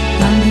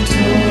 I'm a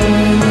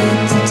toilet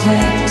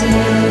detective.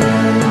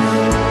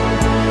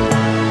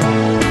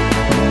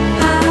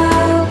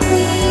 How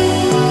clean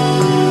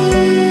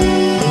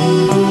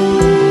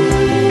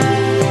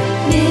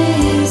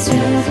is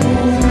your bowl?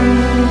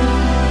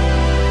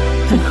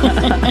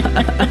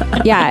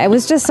 Yeah, it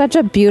was just such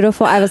a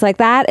beautiful, I was like,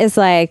 that is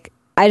like,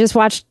 I just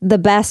watched the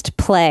best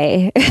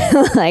play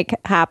like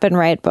happen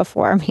right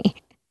before me.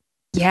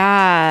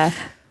 Yeah.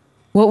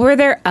 What were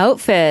their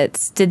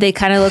outfits? Did they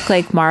kind of look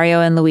like Mario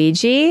and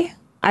Luigi?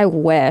 I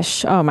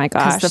wish. Oh my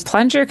gosh. Because the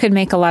plunger could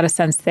make a lot of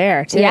sense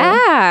there too.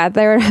 Yeah,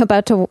 they were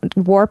about to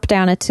warp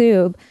down a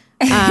tube,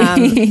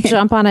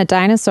 jump on a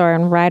dinosaur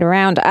and ride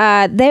around.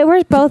 They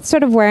were both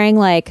sort of wearing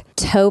like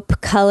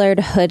taupe colored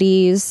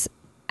hoodies.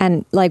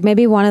 And like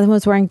maybe one of them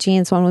was wearing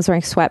jeans, one was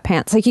wearing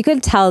sweatpants. Like you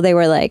could tell they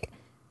were like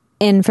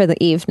in for the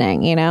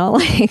evening, you know?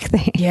 Like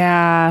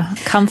yeah,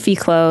 comfy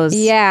clothes.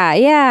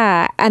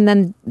 Yeah. And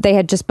then they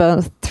had just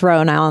both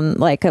thrown on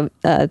like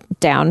a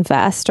down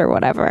vest or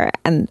whatever.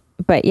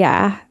 But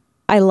yeah,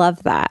 I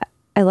love that.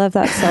 I love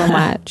that so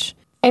much.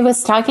 I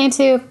was talking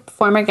to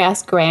former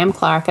guest Graham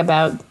Clark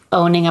about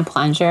owning a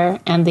plunger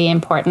and the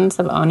importance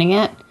of owning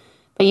it.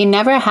 But you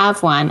never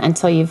have one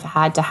until you've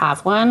had to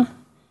have one.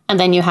 And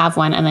then you have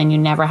one and then you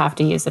never have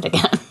to use it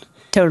again.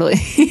 Totally.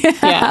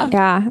 Yeah.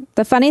 Yeah.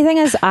 The funny thing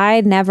is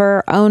I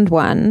never owned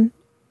one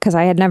because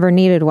I had never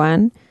needed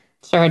one.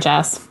 Sure,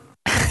 Jess.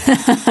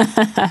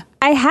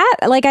 I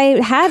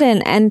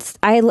hadn't. And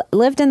I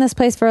lived in this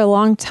place for a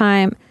long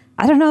time.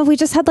 I don't know. We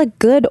just had like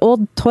good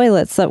old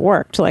toilets that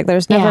worked. Like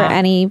there's never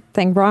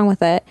anything wrong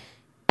with it.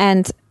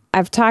 And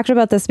I've talked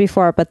about this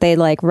before, but they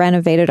like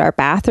renovated our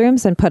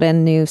bathrooms and put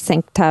in new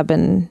sink tub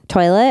and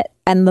toilet.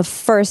 And the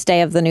first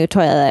day of the new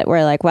toilet,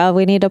 we're like, well,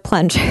 we need a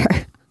plunger.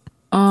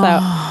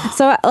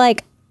 So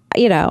like,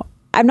 you know,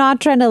 I'm not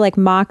trying to like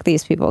mock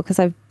these people because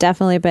I've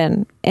definitely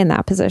been in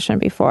that position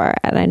before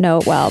and I know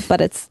it well,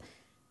 but it's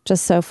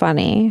just so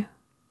funny.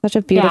 Such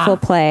a beautiful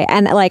play.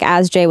 And like,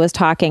 as Jay was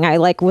talking, I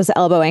like was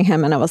elbowing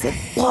him and I was like,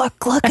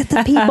 look at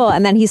the people.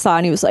 And then he saw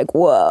and he was like,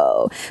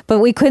 whoa. But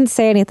we couldn't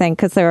say anything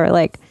because they were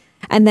like,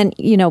 and then,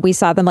 you know, we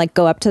saw them like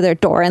go up to their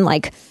door and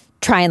like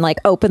try and like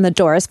open the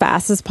door as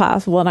fast as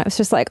possible. And I was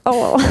just like,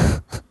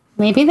 oh.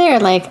 Maybe they're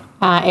like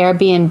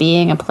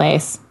Airbnb-ing a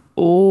place.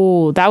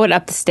 Ooh, that would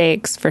up the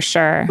stakes for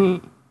sure.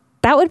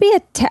 That would be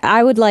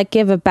I would like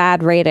give a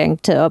bad rating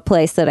to a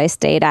place that I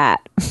stayed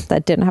at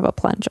that didn't have a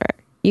plunger.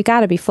 You got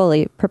to be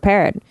fully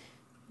prepared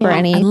for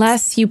any.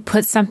 Unless you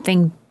put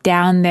something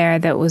down there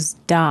that was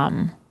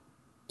dumb.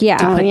 Yeah.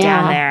 Put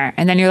down there.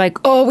 And then you're like,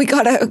 oh, we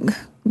got to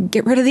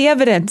get rid of the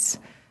evidence.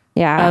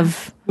 Yeah.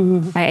 Of,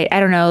 I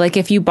don't know, like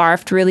if you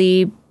barfed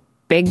really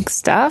big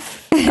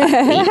stuff,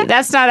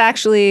 that's not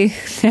actually,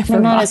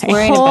 I'm not as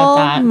worried about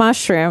that.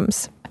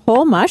 Mushrooms.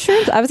 Whole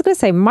mushrooms? I was going to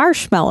say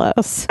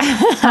marshmallows.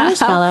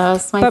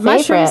 Marshmallows, my but favorite.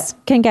 mushrooms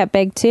can get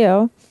big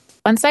too.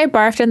 Once I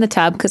barfed in the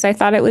tub because I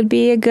thought it would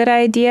be a good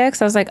idea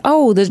because I was like,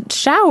 oh, the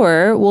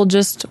shower will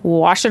just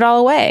wash it all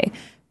away.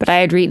 But I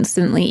had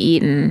recently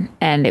eaten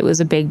and it was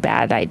a big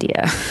bad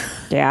idea.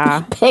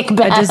 Yeah. Big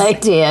bad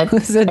idea. It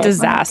was a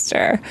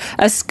disaster.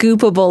 A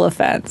scoopable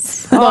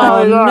offense.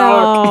 Oh,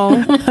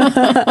 no.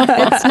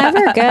 It's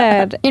never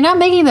good. You're not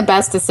making the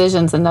best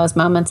decisions in those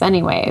moments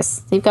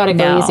anyways. You've got to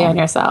go easy on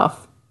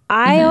yourself.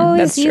 I always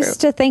that's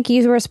used true. to think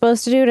you were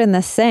supposed to do it in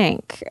the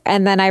sink.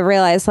 And then I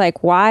realized,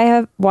 like,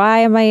 why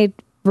am I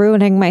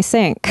ruining my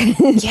sink?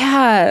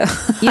 Yeah.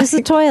 Use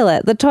the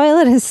toilet. The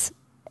toilet is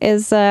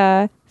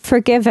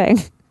forgiving.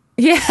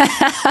 Yeah.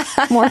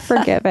 More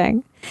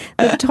forgiving.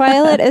 The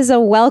toilet is a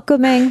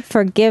welcoming,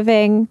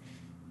 forgiving,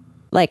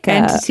 like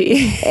entity.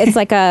 It's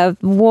like a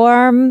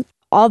warm,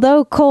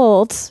 although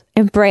cold,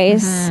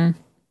 embrace.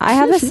 I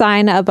have a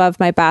sign above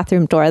my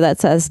bathroom door that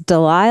says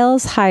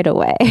Delisle's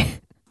Hideaway.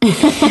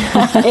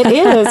 It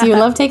is. You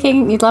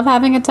love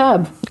having a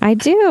tub. I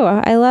do.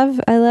 I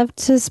love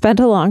to spend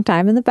a long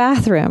time in the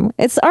bathroom.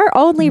 It's our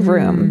only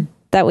room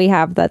that we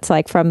have that's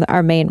like from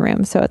our main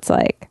room. So it's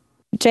like,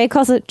 Jay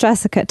calls it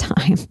Jessica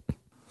time.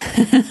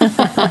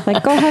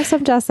 Like, go have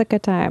some Jessica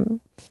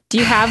time. Do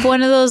you have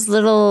one of those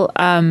little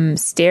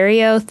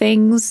stereo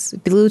things,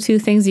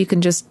 Bluetooth things you can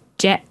just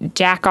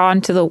jack on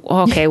to the...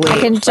 Okay, wait. I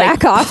can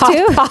jack off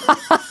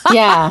to.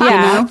 Yeah.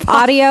 Yeah. You know?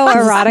 Audio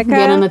erotica.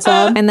 Get in the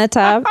tub. In the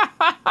tub.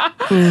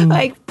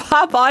 like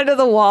pop onto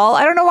the wall.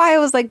 I don't know why I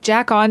was like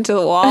jack onto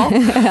the wall.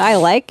 I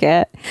like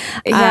it.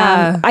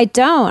 Yeah. I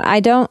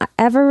don't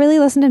ever really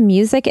listen to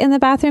music in the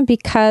bathroom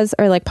because,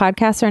 or like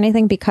podcasts or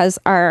anything, because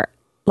our,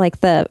 like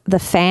the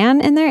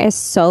fan in there is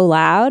so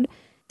loud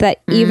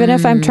that even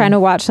if I'm trying to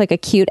watch like a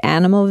cute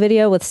animal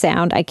video with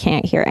sound, I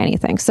can't hear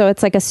anything. So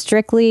it's like a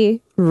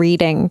strictly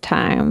reading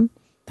time.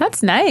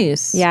 That's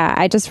nice. Yeah,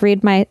 I just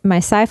read my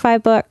sci-fi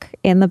book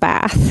in the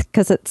bath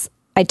because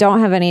I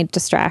don't have any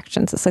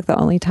distractions. It's like the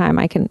only time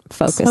I can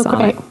focus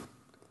on it.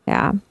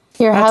 Yeah.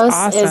 Your That's house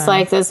awesome. is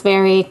like this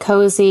very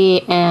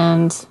cozy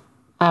and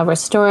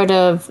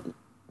restorative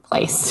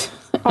place.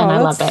 And I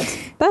love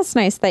it. That's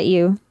nice that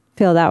you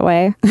feel that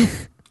way.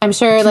 I'm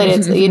sure that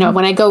it's,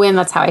 when I go in,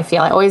 that's how I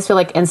feel. I always feel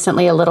like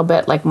instantly a little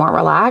bit like more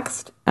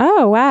relaxed.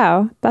 Oh,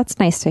 wow. That's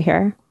nice to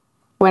hear.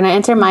 When I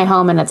enter my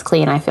home and it's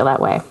clean, I feel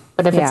that way.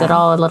 But if it's Yeah. at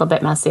all a little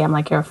bit messy, I'm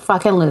like, you're a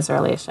fucking loser,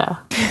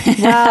 Alicia.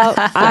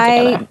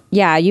 Well,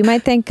 you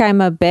might think I'm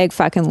a big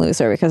fucking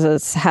loser because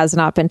it has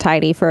not been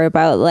tidy for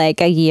about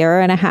like a year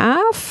and a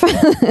half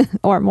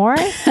or more.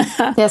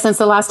 Yeah, since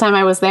the last time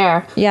I was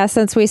there. Yeah,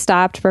 since we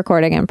stopped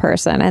recording in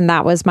person. And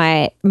that was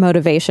my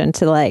motivation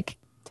to like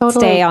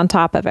Totally. stay on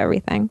top of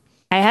everything.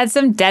 I had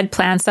some dead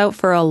plants out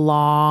for a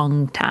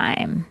long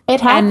time.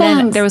 It And then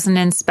happens. there was an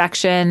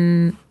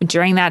inspection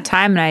during that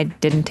time and I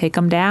didn't take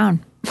them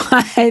down.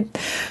 I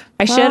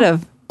should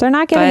have. They're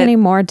not getting But- any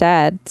more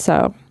dead.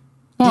 So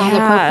Yeah, Yeah.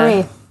 they're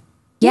potpourri.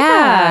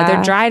 Yeah,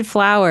 they're dried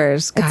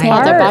flowers. God,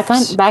 Yeah, they're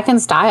Art. back in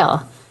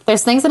style.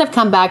 There's things that have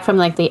come back from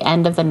like the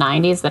end of the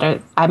 90s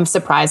that I'm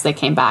surprised they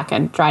came back,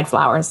 and dried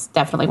flowers,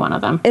 definitely one of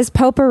them. is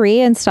potpourri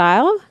in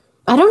style?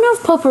 I don't know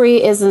if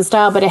potpourri is in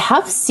style, but I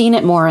have seen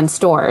it more in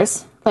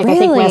stores. Like I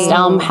think Really? West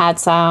Elm had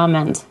some,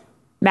 and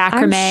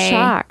macrame. I'm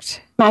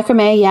shocked.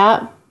 macrame,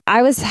 yeah.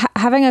 I was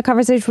having a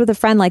conversation with a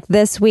friend like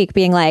this week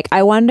being like,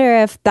 I wonder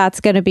if that's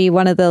going to be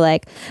one of the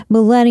like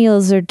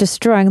millennials are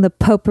destroying the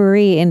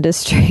potpourri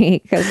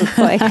industry because it's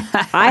like,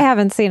 I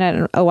haven't seen it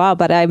in a while,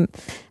 but I'm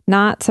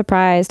not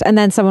surprised. And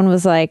then someone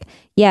was like,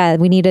 yeah,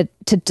 we needed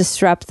to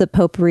disrupt the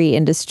potpourri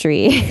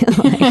industry.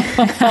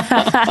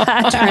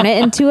 Like, turn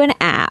it into an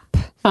app.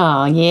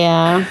 Oh,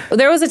 yeah.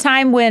 There was a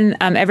time when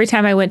every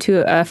time I went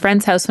to a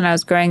friend's house when I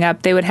was growing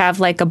up, they would have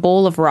like a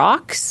bowl of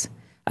rocks,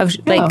 of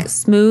like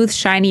smooth,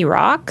 shiny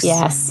rocks.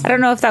 Yes. I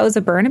don't know if that was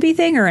a Burnaby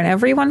thing or an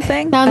everyone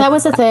thing. No, that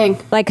was a thing.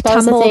 Like that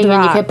was a tumbled thing, and you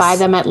rocks. could buy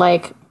them at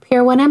like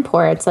Pier 1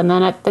 Imports and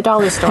then at the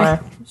dollar store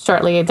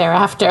shortly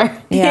thereafter.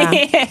 Yeah.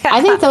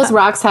 I think those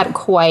rocks had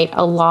quite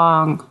a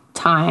long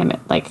time.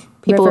 Like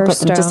people would River put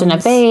them just in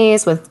a stones.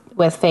 vase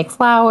with fake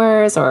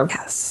flowers or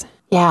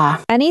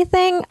yeah.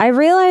 Anything I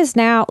realize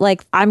now,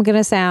 like I'm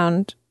gonna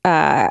sound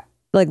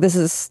like this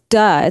is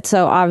it's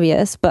so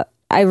obvious, but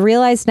I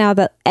realize now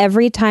that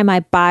every time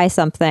I buy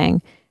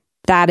something,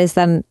 that is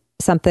then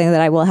something that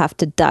I will have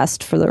to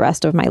dust for the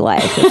rest of my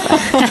life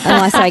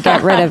unless I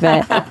get rid of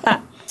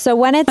it. So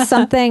when it's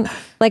something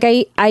like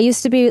I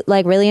used to be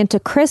like really into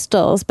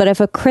crystals, but if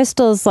a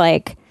crystal's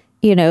like,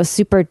 you know,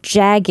 super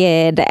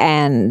jagged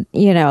and,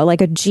 you know,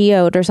 like a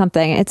geode or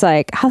something, it's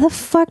like, how the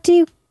fuck do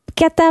you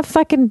get that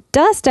fucking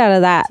dust out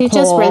of that You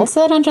just hole. rinse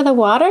it under the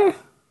water?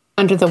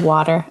 Under the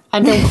water.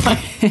 Under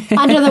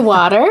the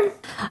water?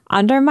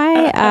 Under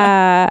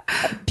my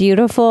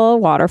beautiful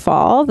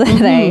waterfall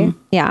that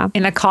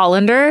In a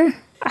colander?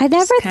 I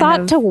never kind thought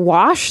of- to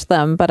wash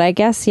them, but I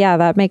guess, yeah,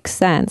 that makes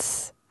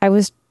sense. I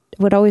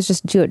would always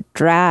just do it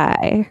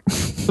dry.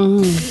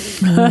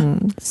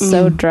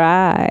 So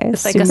dry.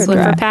 It's like a super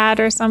Swiffer dry. pad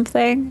or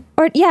something.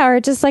 Or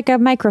just like a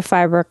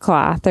microfiber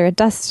cloth or a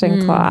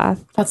dusting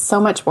cloth. That's so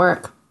much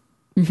work.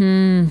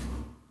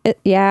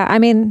 Yeah, I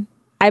mean,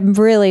 I'm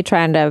really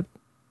trying to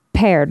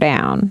pare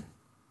down.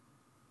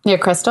 Your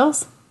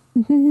crystals?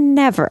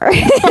 Never.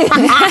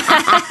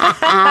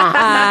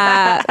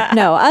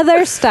 No,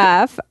 other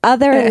stuff,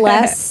 other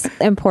less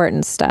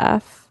important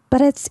stuff.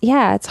 But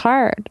it's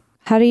hard.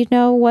 How do you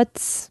know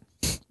what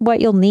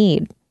you'll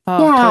need?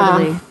 Oh, Yeah.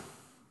 totally.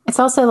 It's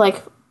also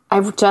like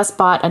I've just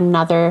bought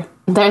another,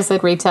 there's a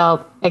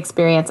retail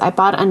experience. I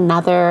bought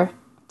another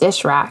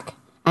dish rack.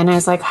 And I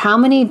was like, how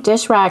many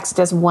dish racks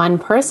does one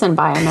person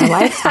buy in their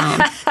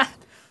lifetime?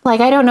 Like,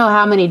 I don't know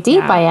how many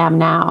deep I am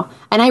now.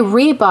 And I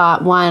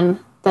rebought one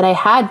that I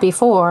had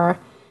before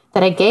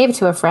that I gave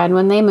to a friend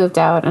when they moved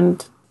out.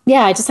 And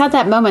yeah, I just had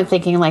that moment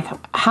thinking, like,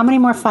 how many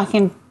more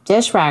fucking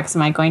dish racks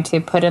am I going to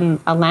put in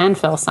a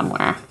landfill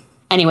somewhere?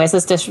 Anyways,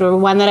 this dish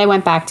one that I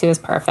went back to is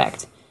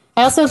perfect.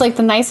 I also, like,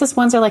 the nicest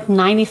ones are like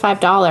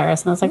 $95.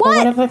 And I was like,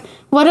 well,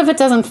 what if it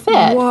doesn't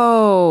fit?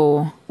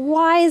 Whoa.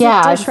 Why is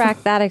Yeah. a dish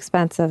rack that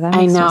expensive? That I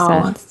makes no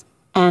know. sense.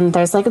 And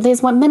there's like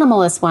these one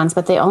minimalist ones,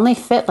 but they only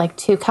fit like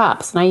 2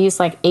 cups. And I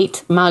use like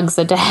 8 mugs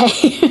a day.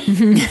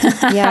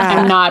 Yeah.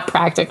 I'm not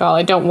practical.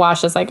 I don't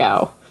wash as I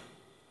go.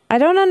 I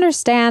don't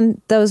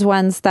understand those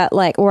ones that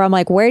like where I'm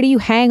like, where do you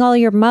hang all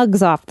your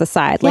mugs off the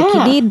side? Like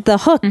Yeah. you need the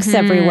hooks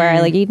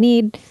everywhere. Like you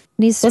needs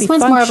to This be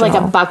one's more of like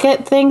a functional.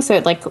 bucket thing, so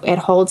it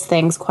holds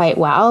things quite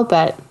well.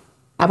 But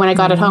when I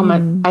got it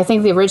home, I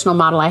think the original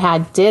model I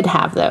had did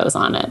have those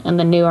on it, and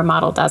the newer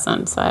model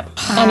doesn't. So,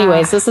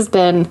 anyways, this has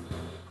been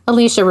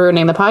Alicia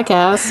ruining the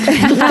podcast.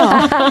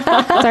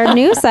 It's our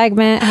new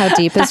segment. How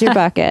deep is your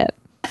bucket?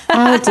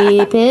 How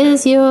deep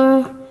is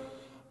your?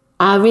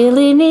 I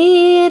really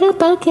need a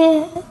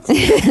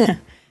bucket.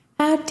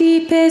 How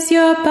deep is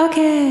your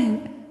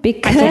bucket?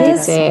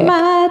 Because deep.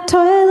 my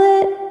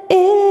toilet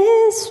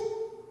is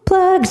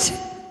plugged.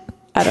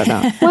 I don't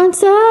know.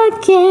 Once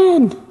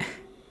again.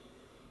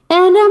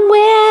 And I'm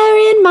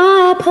wearing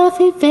my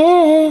puffy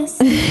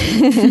vest.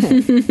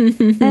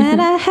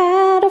 And I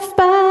had a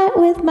fight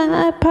with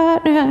my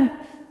partner.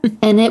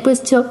 And it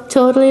was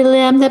totally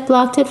Lamb that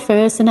blocked it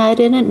first, and I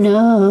didn't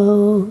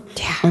know.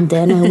 Yeah. And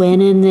then I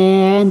went in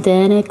there, and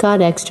then it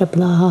got extra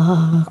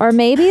blocked. Or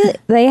maybe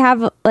they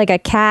have like a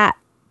cat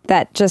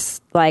that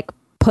just like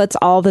puts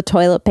all the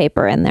toilet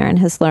paper in there and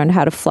has learned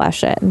how to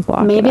flush it and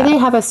block Maybe it they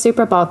up. have a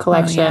Super Bowl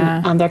collection,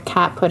 yeah. and their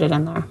cat put it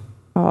in there.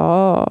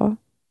 Oh.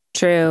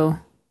 True.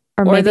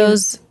 Or Or maybe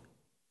those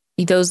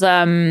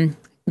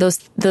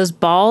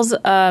balls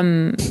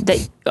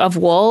that of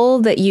wool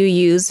that you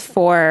use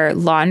for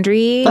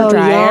laundry Oh,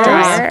 dryer.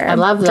 yes. I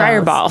love dryer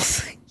those.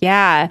 balls.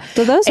 Yeah.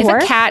 Do those if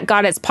work? a cat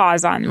got its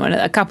paws on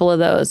a couple of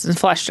those and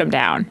flushed them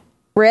down.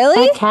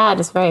 Really? My cat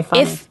is very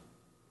funny. If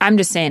I'm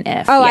just saying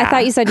if. Oh, yeah. I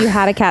thought you said you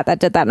had a cat that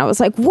did that, and I was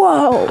like,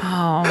 whoa.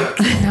 Oh,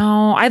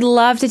 no. I'd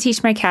love to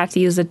teach my cat to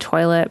use the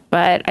toilet,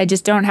 but I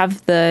just don't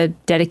have the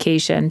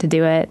dedication to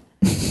do it.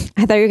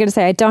 I thought you were going to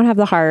say, I don't have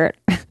the heart.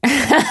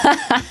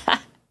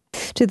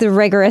 To the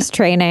rigorous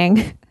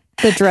training,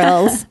 the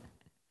drills.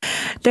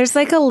 There's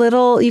like a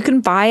little, you can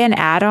buy an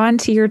add-on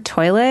to your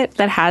toilet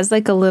that has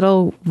like a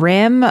little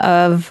rim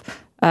of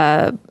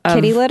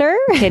Kitty litter?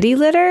 kitty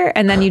litter,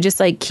 and then you just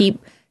like keep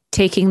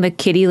taking the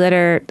kitty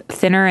litter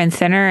thinner and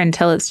thinner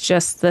until it's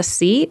just the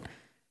seat,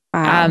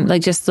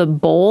 like just the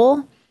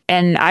bowl.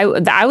 And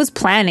I was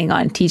planning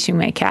on teaching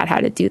my cat how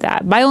to do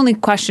that. My only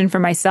question for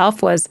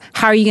myself was,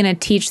 how are you going to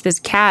teach this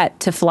cat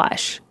to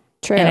flush?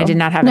 True. And I did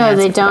not have an no, answer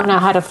they for don't that. know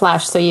how to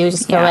flush, so you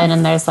just go Yeah. in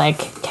and there's like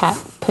cat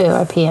poo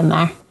or pee in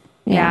there.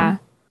 Yeah.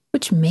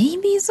 Which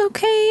maybe is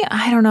okay.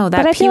 I don't know. That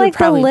But I pee feel would like the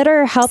probably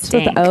litter helps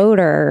stink. with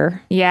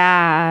odor.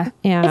 Yeah.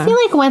 Yeah. I feel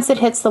like once it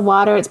hits the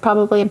water, it's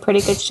probably in pretty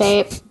good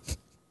shape.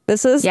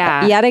 This is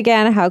Yeah. yet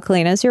again, how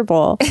clean is your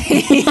bowl?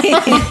 Okay,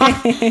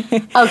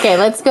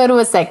 let's go to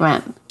a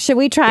segment. Should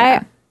we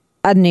try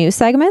a new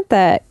segment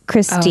that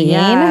Christine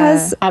yeah.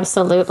 has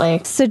Absolutely.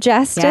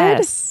 suggested?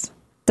 Yes.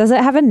 Does it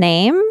have a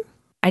name?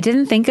 I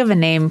didn't think of a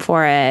name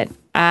for it.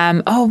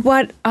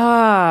 What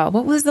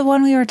was the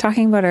one we were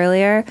talking about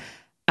earlier?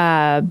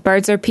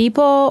 Birds Are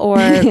People or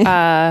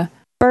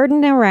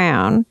Burden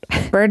around.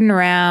 Birding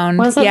Around.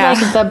 Was it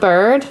like the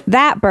bird?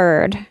 That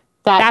bird.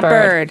 that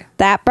bird?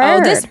 That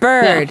bird. Oh, this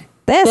bird.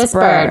 This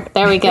bird.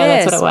 There we go.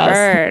 This That's what it was.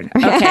 bird.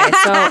 Okay,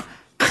 so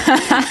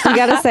You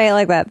got to say it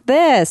like that.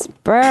 This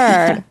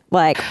bird.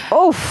 Like,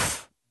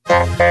 oof.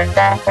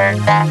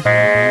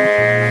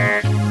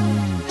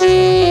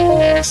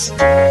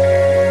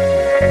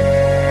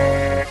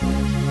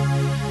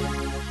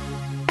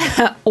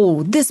 oh,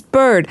 wow, this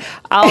bird.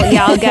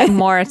 I'll get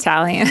more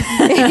Italian.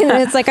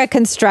 It's like a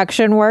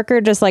construction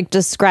worker just like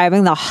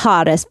describing the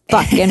hottest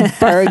fucking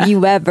bird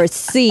you ever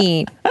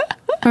seen.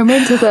 I'm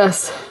into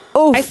this.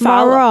 Oh,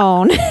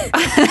 Marone.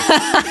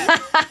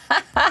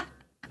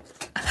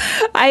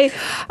 I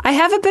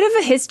have a bit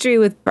of a history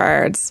with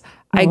birds.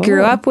 I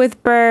grew up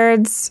with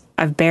birds.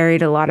 I've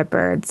buried a lot of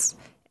birds.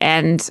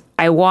 And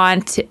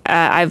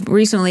I've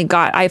recently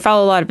I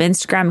follow a lot of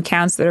Instagram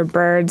accounts that are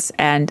birds,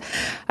 and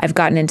I've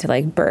gotten into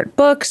like bird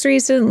books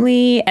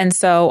recently. And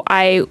so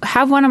I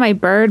have one of my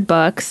bird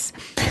books,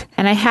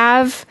 and I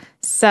have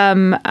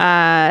some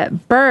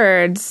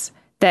birds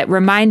that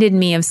reminded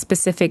me of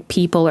specific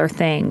people or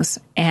things.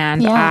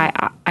 And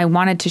I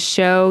wanted to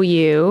show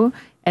you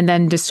and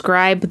then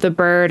describe the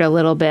bird a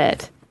little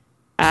bit.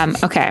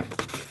 Okay.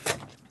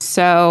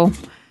 So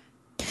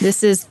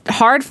this is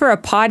hard for a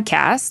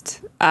podcast.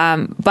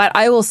 But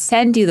I will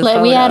send you the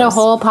photos. We had a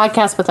whole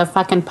podcast with a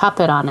fucking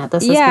puppet on it.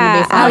 This is going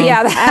to be fun. Oh,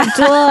 yeah.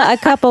 Abdullah, a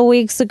couple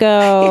weeks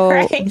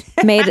ago,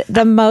 made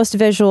the most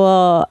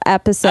visual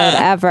episode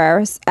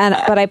ever.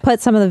 But I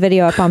put some of the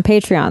video up on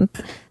Patreon.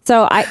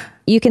 So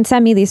you can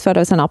send me these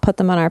photos and I'll put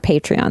them on our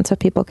Patreon so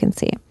people can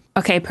see.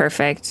 Okay,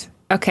 perfect.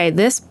 Okay,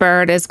 this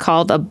bird is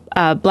called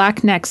a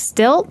black-necked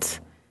stilt.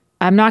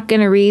 I'm not going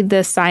to read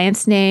the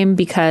science name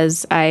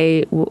because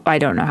I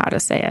don't know how to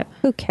say it.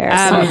 Who cares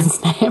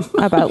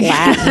about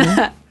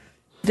Latin?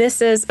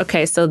 This is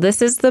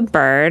the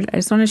bird. I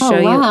just want to show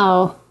you.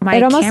 Wow.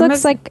 It almost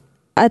looks like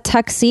a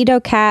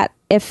tuxedo cat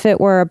if it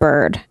were a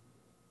bird.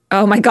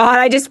 Oh my God.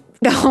 I just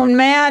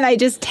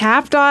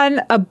tapped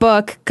on a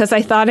book because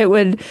I thought it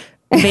would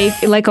make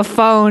like a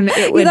phone.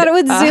 You thought it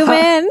would zoom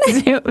in?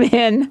 Zoom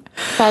in.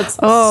 That's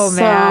so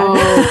funny.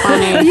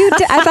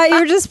 I thought you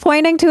were just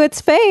pointing to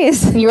its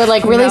face. You were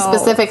like really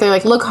specifically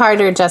like, look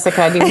harder,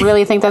 Jessica. Do you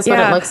really think that's what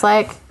it looks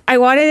like? I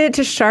wanted it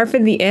to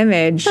sharpen the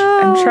image.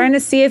 I'm trying to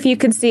see if you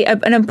can see.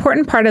 An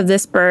important part of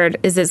this bird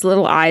is its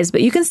little eyes,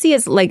 but you can see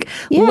its like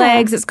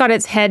legs. It's got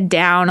its head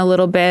down a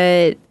little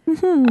bit.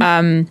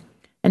 Mm-hmm.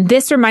 And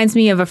this reminds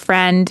me of a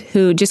friend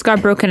who just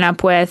got broken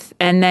up with,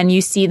 and then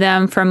you see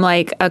them from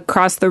like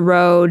across the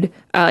road,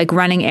 like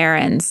running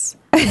errands.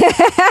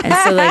 And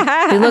so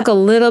like they look a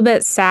little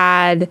bit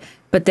sad,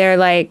 but they're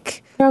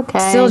like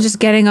still just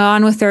getting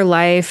on with their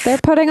life. They're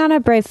putting on a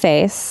brave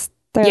face.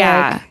 They're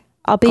like,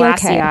 I'll be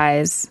glassy okay.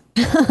 eyes.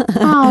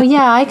 Oh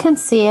yeah, I can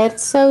see it.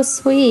 It's so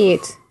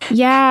sweet.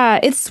 Yeah,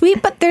 it's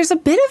sweet, but there's a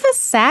bit of a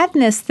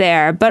sadness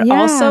there, but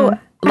also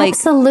like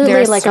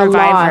absolutely like a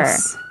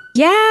loss.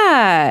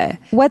 Yeah.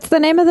 What's the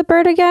name of the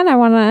bird again? I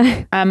want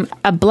to...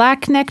 a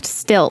black-necked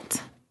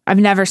stilt. I've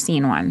never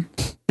seen one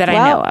that I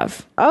know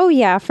of. Oh,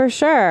 yeah, for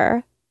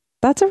sure.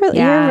 That's you're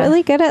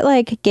really good at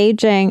like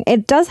gauging.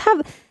 It does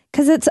have...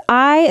 Because its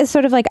eye is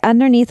sort of like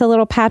underneath a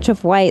little patch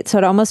of white. So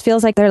it almost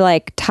feels like they're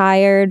like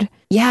tired.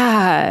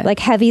 Yeah. Like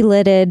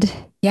heavy-lidded.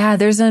 Yeah,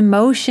 there's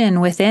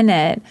emotion within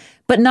it,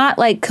 but not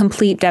like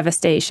complete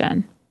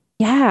devastation.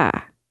 Yeah.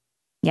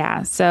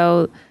 Yeah,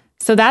 so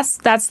that's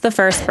the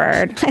first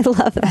bird. I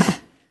love that.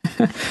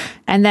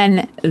 And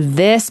then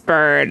this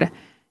bird.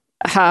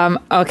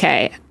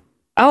 Okay.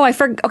 Oh, I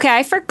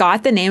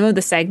forgot the name of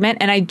the segment,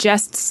 and I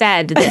just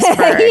said this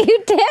bird.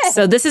 You did.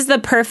 So this is the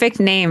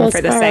perfect name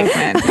for the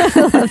segment.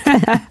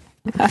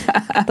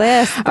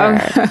 This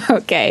bird.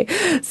 Okay.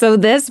 So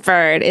this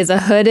bird is a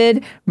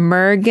hooded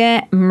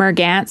merganser.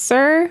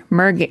 Merganser.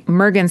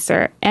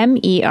 Merganser.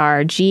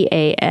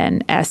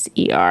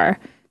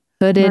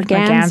 Hooded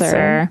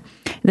merganser.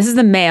 This is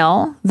the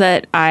male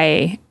that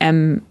I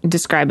am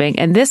describing.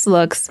 And this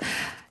looks...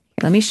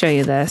 Let me show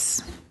you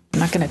this. I'm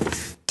not going to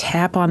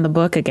tap on the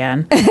book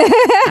again.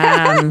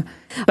 But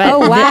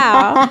oh,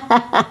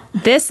 wow.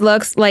 This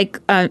looks like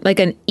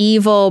an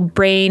evil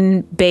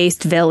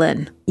brain-based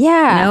villain.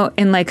 Yeah. You know,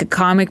 in like a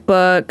comic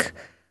book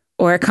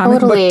or a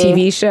comic book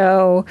TV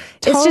show.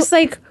 It's just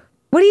like,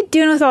 what are you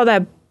doing with all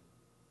that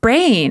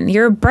brain?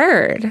 You're a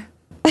bird.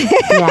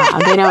 Yeah,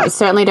 they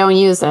certainly don't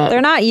use it.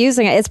 They're not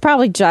using it. It's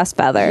probably just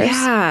feathers.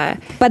 Yeah.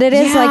 But it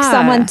is like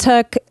someone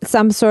took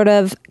some sort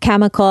of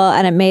chemical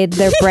and it made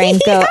their brain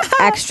go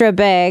extra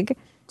big.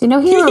 Do you know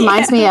who he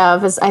reminds me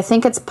of? I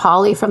think it's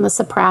Polly from The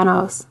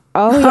Sopranos.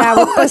 Oh, yeah,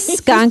 with the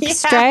skunk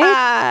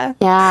stripe.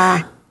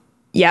 Yeah.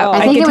 Yeah,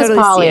 I think it was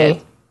totally Polly. see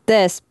it.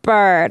 This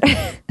bird.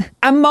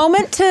 A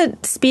moment to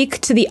speak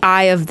to the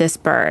eye of this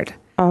bird.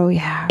 Oh,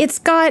 yeah. It's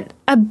got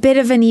a bit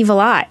of an evil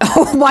eye.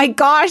 Oh, my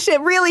gosh. It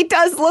really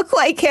does look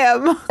like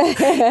him. In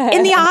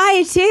the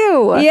eye,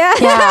 too.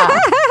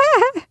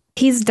 Yeah.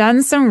 He's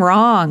done some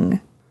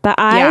wrong. The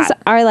eyes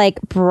are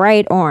like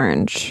bright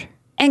orange.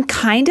 And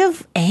kind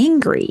of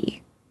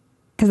angry.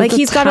 Like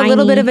he's got a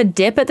little bit of a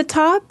dip at the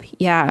top.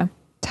 Yeah.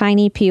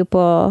 Tiny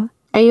pupil.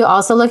 Are you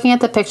also looking at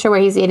the picture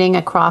where he's eating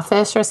a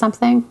crawfish or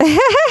something?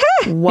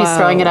 Whoa. He's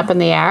throwing it up in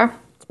the air.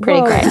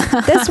 Pretty great.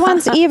 This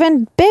one's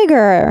even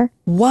bigger.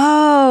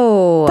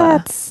 Whoa.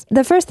 That's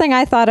the first thing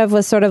I thought of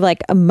was sort of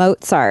like a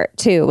Mozart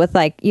too, with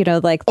like, you know,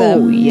 like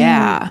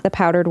the the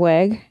powdered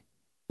wig.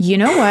 You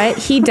know what?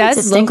 He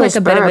does look like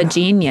a bit of a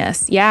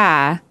genius.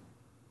 Yeah.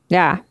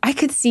 Yeah. I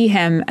could see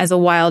him as a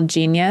wild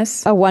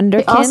genius. A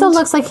wonderkind. It also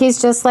looks like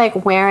he's just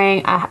like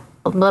wearing a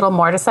little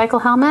motorcycle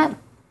helmet.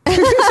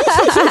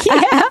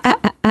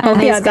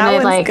 And he's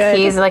gonna like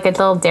he's like a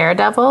little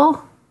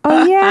daredevil.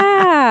 Oh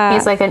yeah.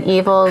 He's like an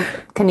evil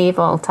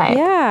Knievel type.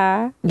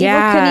 Yeah.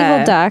 Yeah. Evil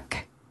Knievel duck.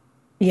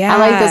 Yeah.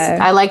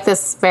 I like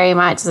this very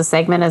much. The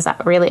segment is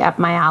really up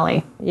my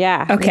alley.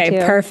 Yeah. me Okay, too.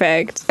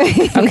 perfect.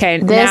 Okay,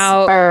 This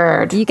now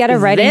bird. You get a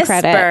writing this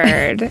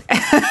credit. bird.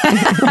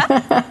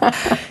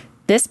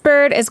 This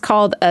bird is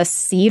called a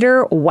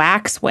cedar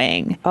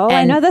waxwing. Oh,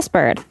 I And- know this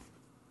bird.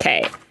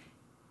 Okay.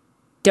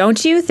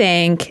 Don't you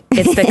think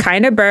it's the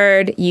kind of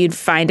bird you'd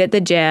find at the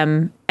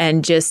gym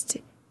and just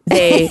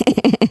they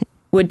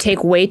would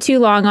take way too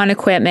long on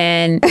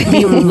equipment,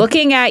 be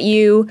looking at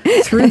you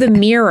through the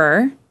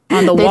mirror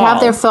on the They'd wall.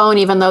 have their phone,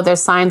 even though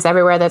there's signs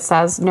everywhere that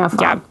says no phone.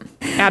 Yeah,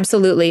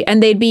 absolutely.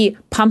 And they'd be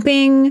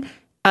pumping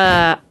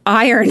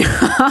iron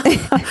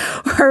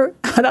or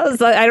that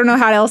was I don't know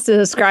how else to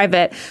describe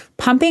it.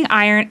 Pumping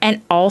iron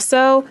and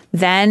also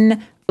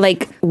then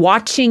like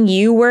watching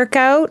you work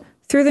out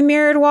through the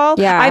mirrored wall.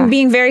 Yeah. I'm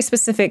being very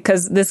specific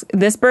because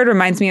this bird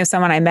reminds me of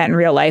someone I met in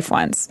real life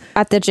once.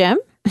 At the gym?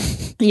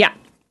 Yeah.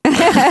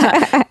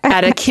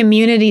 At a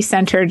community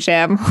center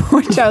gym,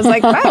 which I was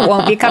like, I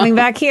won't be coming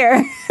back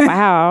here.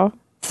 Wow.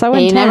 So Yeah,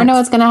 intense. you never know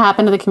what's going to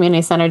happen to the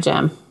community center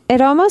gym.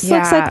 It almost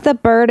looks Yeah. like the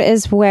bird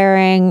is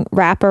wearing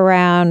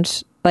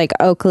wraparound like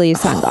Oakley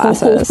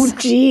sunglasses. Oh,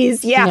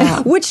 geez. Yeah.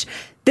 Which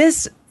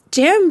this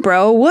gym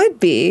bro would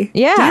be.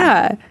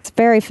 Yeah. It's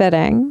very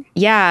fitting.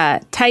 Yeah.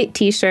 Tight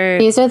t-shirt.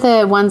 These are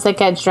the ones that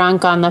get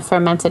drunk on the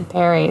fermented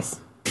berries.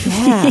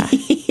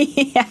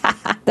 Yeah.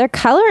 Their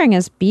coloring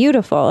is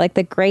beautiful. Like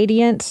the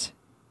gradient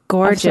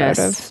Gorgeous.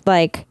 of sort of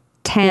like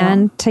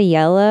tan to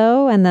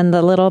yellow, and then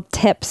the little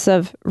tips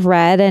of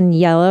red and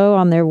yellow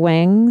on their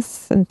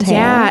wings and tail.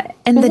 Yeah.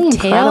 And Really the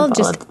tail incredible.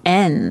 just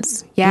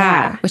ends. Yeah.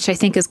 Yeah. Which I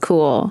think is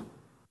cool.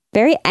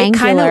 Very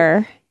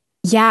angular.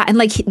 Yeah. And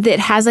like it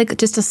has like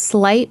just a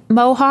slight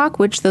mohawk,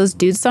 which those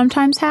dudes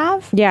sometimes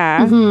have.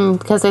 yeah.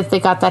 Because if they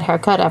got that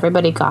haircut,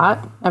 everybody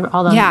got.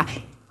 All the Yeah.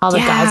 all the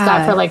guys got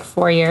Yeah. for like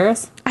 4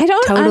 years. I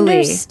don't Totally.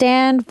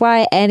 understand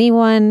why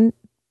anyone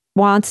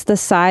wants the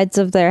sides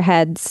of their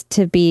heads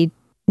to be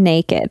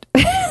naked.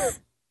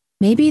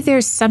 Maybe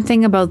there's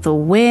something about the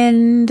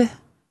wind.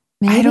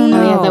 Maybe I don't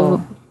Oh, yeah,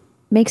 know.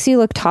 makes you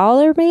look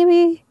taller,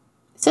 maybe?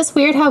 It's just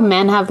weird how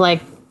men have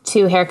like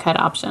 2 haircut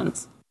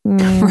options.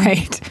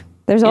 Right.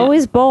 There's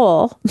always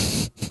bowl.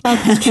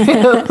 That's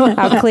true.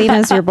 How clean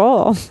is your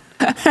bowl?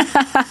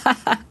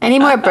 Any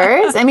more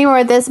birds? Any more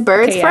of this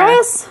birds Okay, for yeah.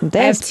 us? I have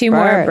This 2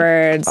 more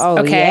birds. Oh,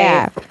 okay.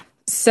 yeah.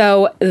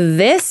 So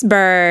this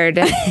bird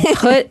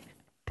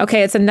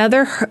okay, it's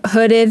another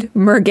hooded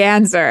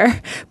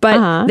merganser,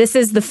 but this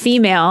is the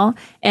female,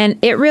 and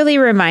it really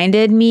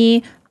reminded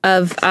me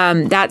of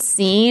that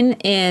scene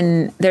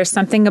in There's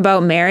Something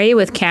About Mary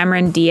with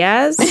Cameron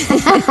Diaz.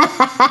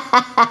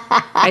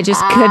 I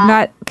just could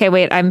not. Okay,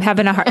 wait, I'm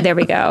having a hard. There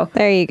we go.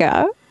 There you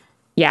go.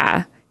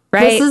 Yeah,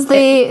 right. This is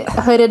the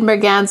hooded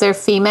merganser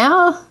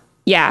female.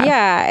 yeah,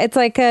 Yeah, it's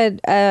like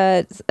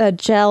a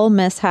gel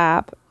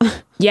mishap.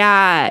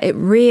 Yeah, it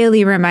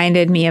really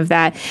reminded me of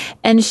that.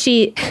 And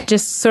she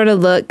just sort of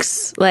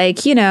looks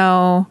like, you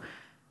know,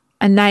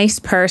 a nice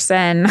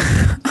person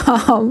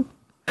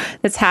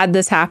that's had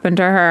this happen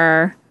to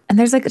her. And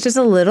there's like just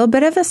a little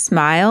bit of a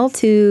smile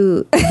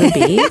to the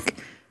beak.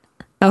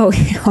 Oh,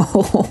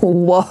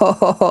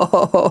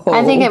 whoa.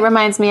 I think it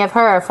reminds me of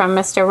her from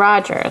Mr.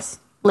 Rogers,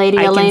 Lady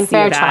I can Elaine see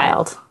that.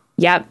 Fairchild.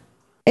 Yep.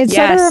 It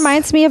sort of Yes.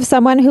 reminds me of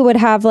someone who would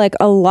have like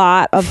a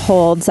lot of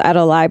holds at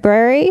a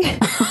library.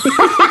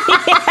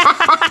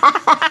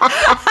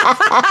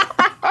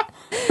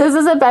 This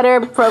is a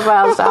better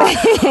profile shot.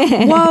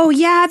 Whoa,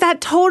 yeah, that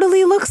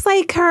totally looks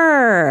like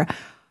her.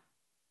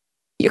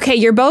 Okay,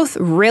 you're both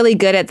really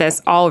good at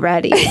this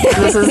already.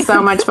 This is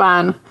so much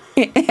fun.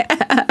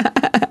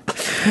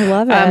 I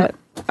love it.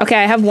 Okay,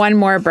 I have one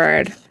more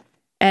bird.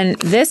 And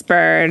this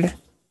bird,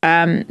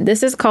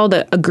 this is called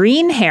a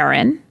green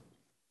heron.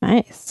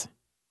 Nice.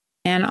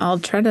 And I'll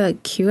try to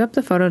cue up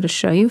the photo to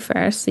show you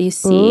first so you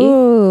see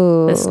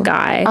Ooh. this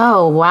guy.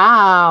 Oh,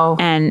 wow.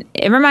 And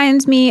it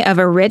reminds me of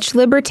a rich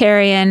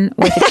libertarian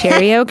with a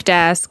cherry oak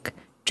desk,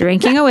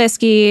 drinking a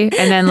whiskey,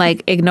 and then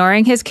like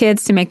ignoring his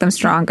kids to make them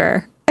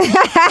stronger.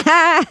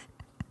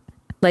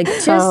 Like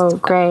just Oh,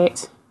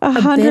 great. a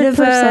bit of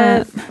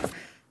 100%.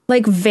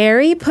 like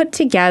very put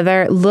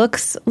together,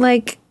 looks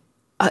like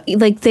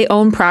they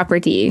own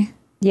property.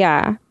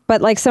 Yeah.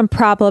 But like some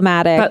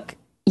problematic But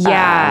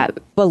yeah,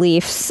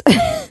 beliefs.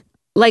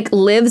 like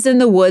lives in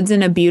the woods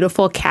in a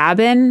beautiful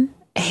cabin,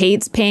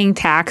 hates paying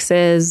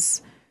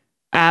taxes,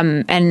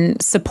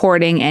 and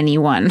supporting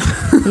anyone.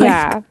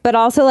 Yeah. But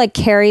also like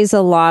carries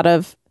a lot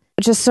of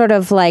just sort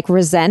of like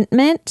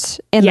resentment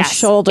in Yes, the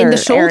shoulder in the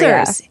shoulders.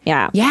 area.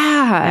 Yeah.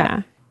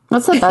 Yeah.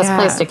 That's the best Yeah.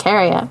 place to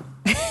carry it,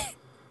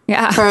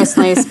 Yeah.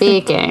 personally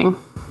speaking.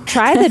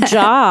 Try the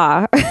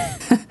jaw.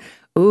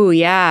 Ooh,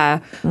 yeah.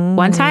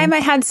 One time I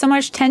had so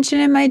much tension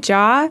in my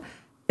jaw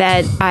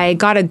that I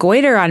got a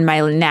goiter on my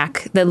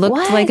neck that looked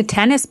What? like a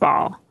tennis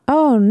ball.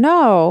 Oh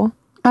no.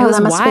 Oh, was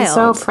that must have been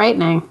so wild.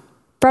 frightening.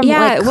 From Yeah,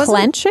 like it wasn't-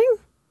 clenching?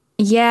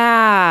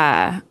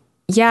 Yeah.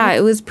 Yeah,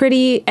 it was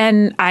pretty.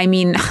 And I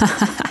mean,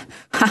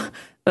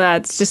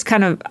 that's just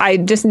kind of, I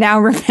just now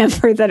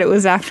remember that it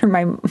was after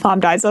my mom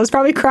died. So I was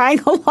probably crying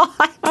a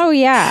lot. Oh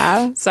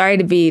yeah. Sorry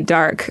to be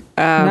dark.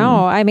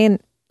 No, I mean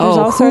there's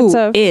all sorts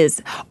of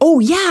Oh,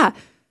 yeah.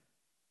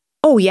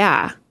 Oh,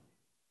 yeah.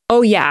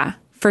 Oh, yeah,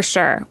 for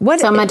sure. What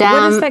So is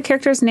Madame- that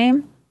character's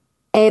name?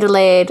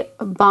 Adelaide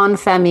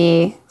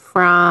Bonfemi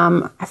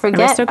from, I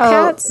forget.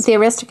 Aristocats? Oh, the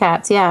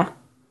Aristocats, yeah.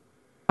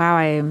 Wow,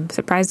 I'm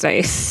surprised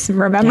I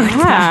remember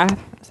Yeah. that.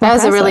 That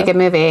was a really impressive.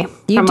 good movie.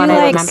 You from do what I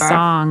like remember.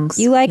 Songs.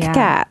 You like Yeah.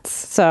 cats,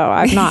 so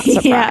I'm not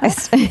Yeah.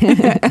 surprised.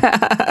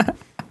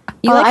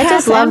 You Well, I cats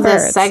just and love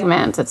this birds.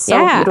 segment. It's so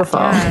Yeah. beautiful.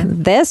 Yeah.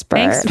 This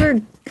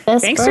bird.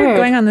 Thanks for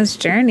going on this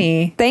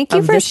journey. Thank you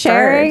of for this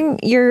sharing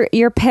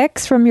your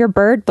picks from your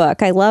bird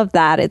book. I love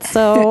that. It's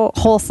so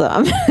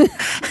wholesome.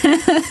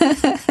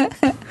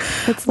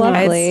 It's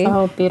lovely. It's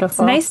so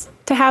beautiful. Nice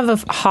to have a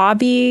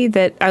hobby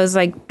that I was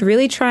like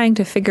really trying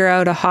to figure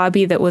out a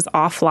hobby that was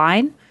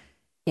offline.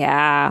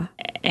 Yeah,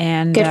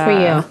 And Good for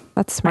you.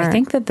 that's smart. I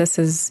think that this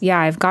is,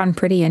 I've gotten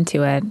pretty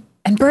into it.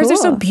 And birds are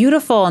so Cool.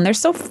 beautiful and they're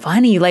so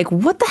funny. Like,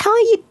 what the hell are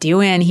you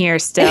doing here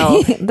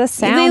still? the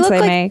sounds look they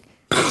like- make.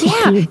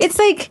 Yeah, it's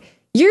like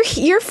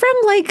you're from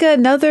like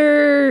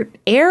another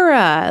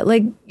era.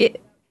 Like,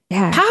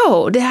 Yeah.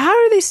 how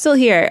are they still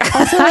here?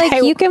 Also,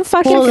 like you can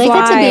fucking Well, they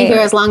fly. get to be here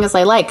as long as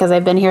they like because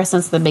they've been here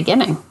since the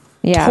beginning.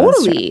 Yeah,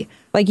 that's true. Totally.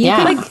 Like you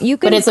Yeah. can, like you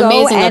But can it's go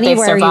amazing that they've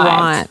anywhere you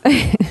want.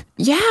 survived.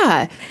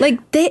 Yeah, like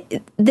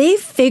they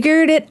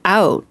figured it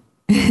out.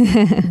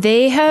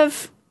 They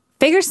have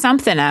figured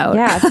something out.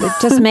 Yeah,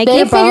 just make They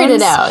your figured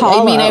bones it out.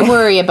 hollow. I mean, I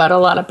worry about a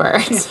lot of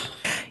birds.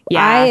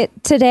 Yeah.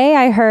 Today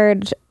I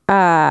heard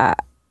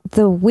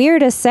the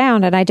weirdest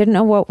sound and I didn't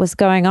know what was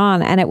going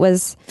on, and it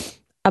was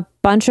a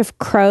bunch of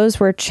crows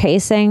were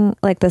chasing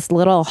like this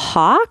little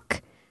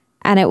hawk,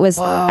 and it was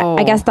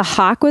I guess the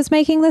hawk was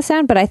making the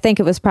sound, but I think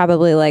it was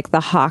probably like the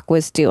hawk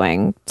was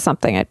doing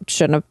something it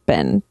shouldn't have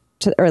been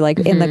or like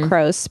in the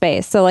crow's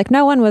space. So like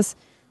no one was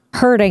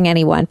hurting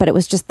anyone, but it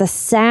was just the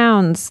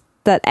sounds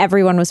that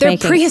everyone was They're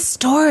making.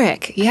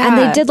 prehistoric. Yeah. And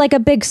they did like a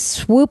big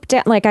swoop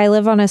down. Like I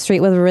live on a street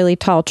with really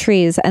tall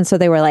trees. And so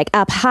they were like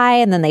up high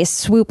and then they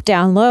swooped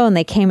down low and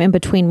they came in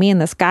between me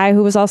and this guy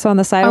who was also on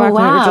the sidewalk. And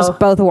we were wow. just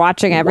both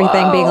watching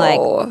everything being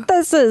like,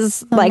 this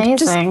is like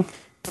Amazing.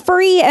 just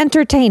free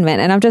entertainment.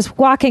 And I'm just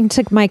walking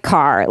to my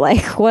car.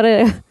 Like what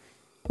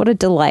a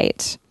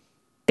delight.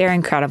 They're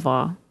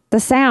incredible. The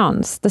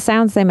sounds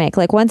they make.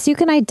 Like once you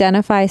can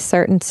identify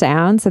certain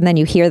sounds and then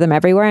you hear them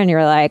everywhere and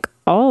you're like,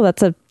 oh,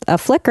 that's a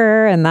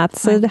flicker and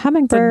that's a It's a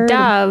hummingbird.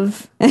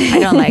 dove. I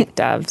don't like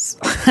doves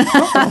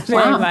very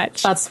Wow,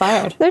 much. That's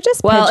fired. They're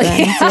just Well,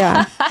 pigeons.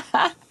 Yeah.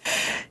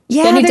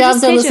 Yeah, Any they're doves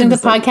just that listen to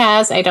pigeons.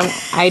 podcasts,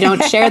 I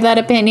don't share that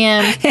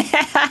opinion.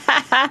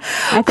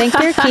 I think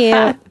you're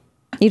cute.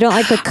 You don't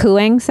like the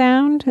cooing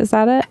sound? Is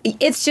that it?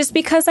 It's just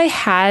because I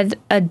had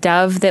a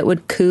dove that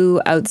would coo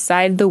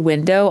outside the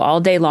window all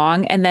day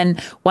long. And then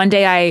one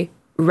day I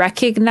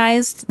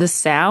recognized the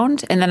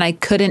sound and then I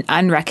couldn't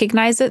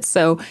unrecognize it.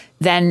 So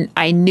then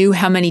I knew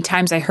how many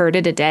times I heard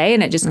it a day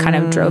and it just kind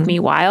of drove me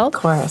wild.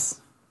 Of course.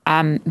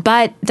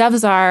 But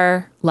doves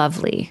are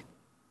lovely.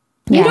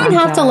 You don't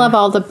have to love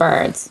all the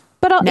birds.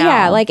 But No.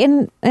 yeah, like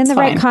in the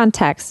right fine.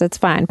 context, it's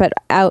fine. But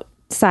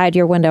outside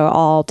your window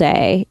all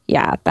day,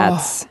 yeah,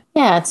 that's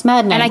Yeah, it's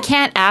maddening. And I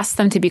can't ask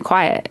them to be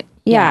quiet.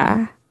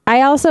 yeah.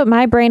 I also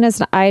my brain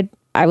is I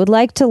would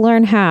like to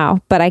learn how,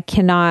 but I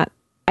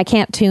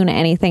can't tune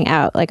anything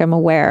out. Like I'm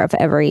aware of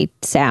every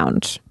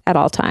sound at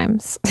all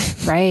times.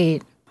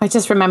 Right. I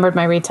just remembered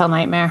my retail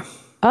nightmare.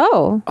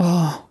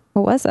 Oh.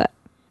 What was it?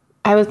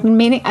 I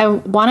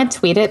want to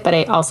tweet it, but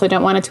I also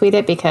don't want to tweet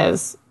it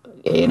because,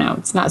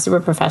 it's not super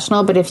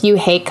professional. But if you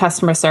hate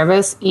customer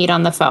service, eat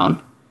on the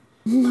phone.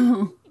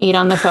 Eat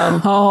on the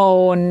phone.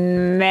 Oh,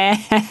 man.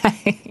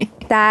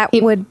 That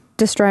would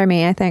destroy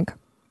me, I think.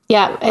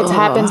 Yeah, it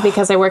happens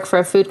because I work for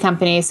a food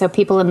company. So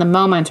people in the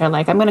moment are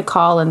like, I'm going to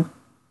call and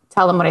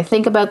tell them what I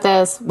think about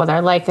this, whether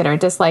I like it or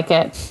dislike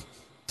it.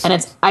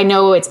 And I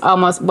know it's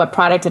almost what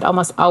product it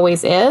almost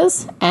always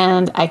is.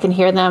 And I can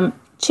hear them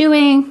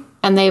chewing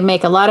and they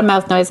make a lot of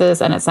mouth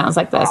noises and it sounds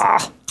like this.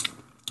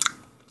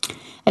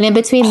 And in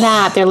between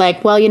that, they're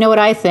like, well, you know what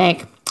I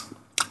think?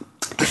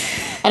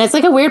 And it's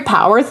like a weird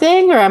power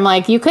thing, or I'm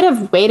like, you could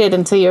have waited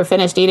until you were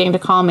finished eating to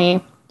call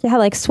me. Yeah,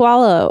 like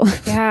swallow.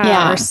 Yeah.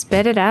 Yeah. Or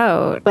spit it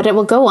out. But it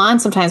will go on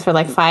sometimes for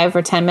like 5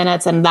 or 10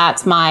 minutes. And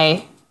that's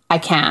I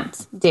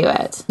can't do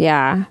it.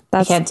 Yeah. I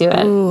That's can't do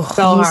it.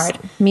 So hard.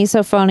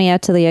 misophonia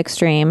to the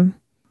extreme.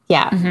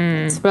 Yeah,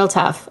 it's real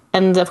tough.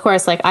 And of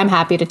course, like I'm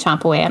happy to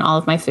chomp away on all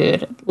of my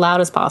food, loud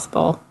as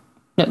possible.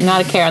 No,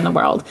 not a care in the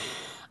world.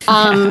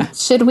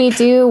 Should we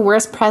do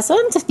worst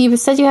present? You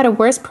said you had a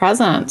worst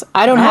present.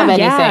 I don't have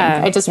anything.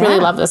 yeah. I just really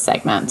love this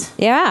segment.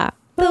 Yeah.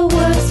 The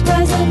worst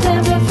present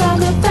ever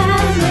from a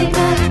family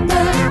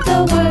member.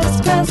 The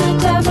worst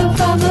present ever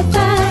from a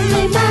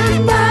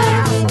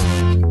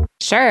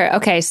Sure.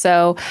 Okay.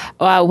 So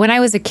when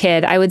I was a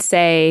kid, I would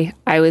say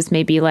I was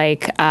maybe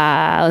like,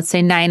 let's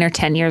say 9 or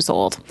 10 years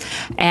old.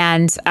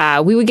 And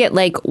we would get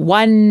like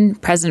one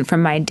present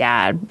from my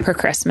dad per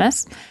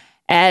Christmas.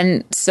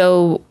 And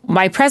so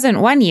my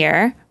present one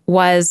year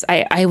was,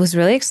 I was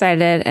really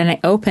excited and I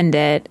opened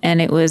it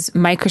and it was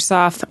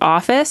Microsoft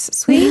Office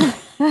Suite. And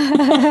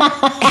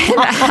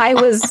I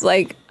was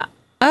like,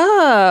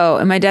 oh,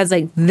 and my dad's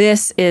like,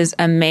 this is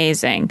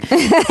amazing.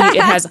 It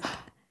has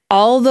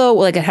all the,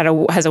 like, it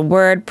has a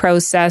word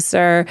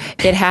processor.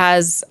 It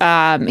has,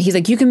 he's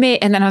like, you can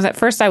make, and then at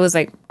first I was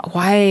like,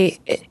 why,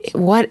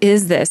 what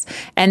is this?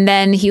 And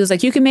then he was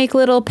like, you can make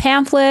little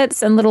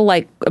pamphlets and little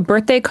like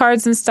birthday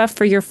cards and stuff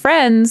for your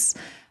friends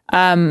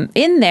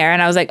in there.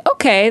 And I was like,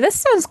 okay, this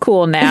sounds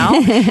cool now.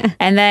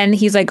 And then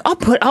he's like,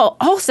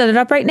 I'll set it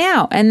up right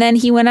now. And then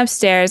he went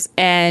upstairs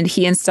and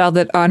he installed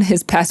it on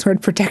his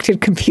password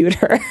protected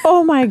computer.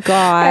 Oh my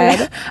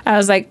God. I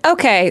was like,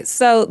 okay,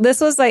 so this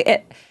was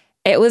like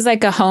it was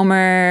like a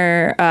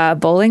Homer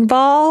bowling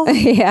ball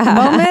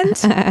moment.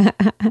 So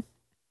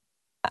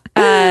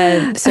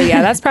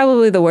yeah, that's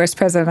probably the worst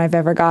present I've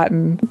ever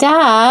gotten.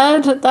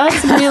 Dad,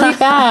 that's really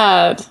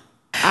bad.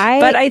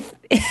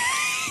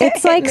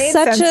 It's like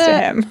such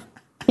a,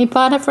 he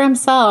bought it for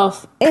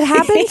himself. it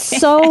happens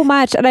so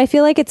much. And I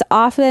feel like it's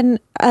often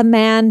a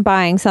man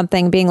buying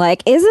something being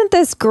like, isn't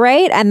this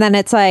great? And then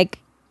it's like,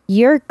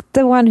 you're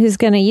the one who's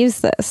going to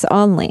use this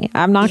only.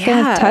 I'm not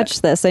going to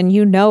touch this. And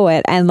you know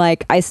it. And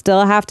like, I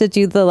still have to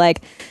do the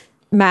like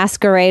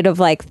masquerade of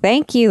like,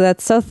 thank you.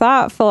 That's so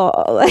thoughtful.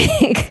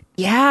 Like,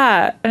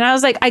 yeah. And I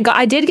was like,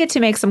 I did get to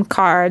make some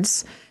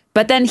cards.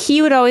 But then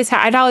he would always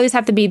I'd always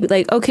have to be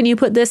like, oh, can you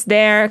put this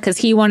there? Because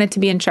he wanted to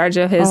be in charge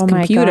of his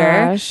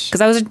computer.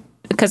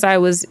 Because I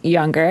was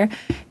younger.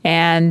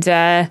 And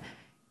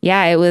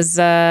it was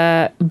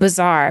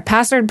bizarre.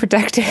 Password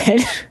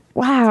protected.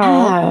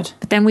 wow.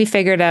 But then we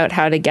figured out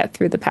how to get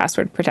through the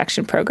password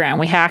protection program.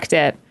 We hacked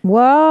it.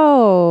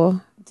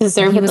 Whoa.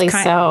 Deservedly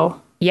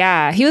so.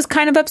 Yeah. He was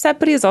kind of upset,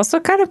 but he was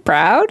also kind of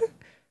proud.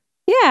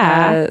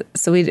 Yeah.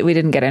 So we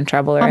didn't get in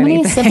trouble or How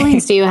anything. many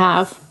siblings do you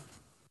have?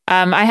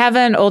 I have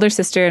an older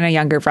sister and a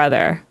younger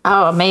brother.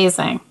 Oh,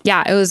 amazing.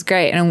 Yeah, it was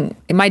great. And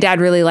my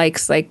dad really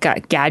likes like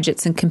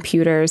gadgets and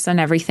computers and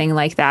everything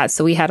like that.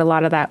 So we had a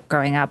lot of that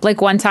growing up. Like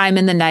one time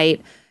in the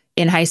night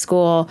in high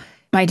school,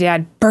 my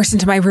dad burst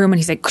into my room and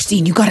he's like,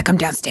 Christine, you got to come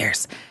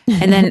downstairs.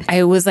 And then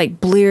I was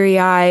like bleary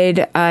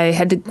eyed. I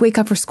had to wake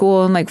up for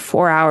school in like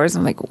 4 hours.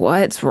 I'm like,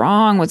 what's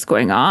wrong? What's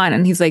going on?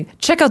 And he's like,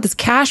 check out this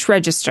cash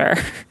register.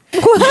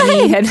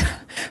 What? He had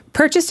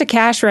purchased a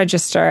cash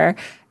register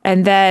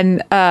and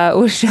then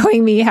was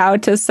showing me how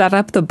to set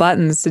up the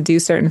buttons to do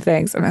certain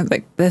things. And I was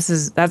like,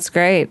 that's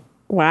great.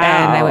 Wow.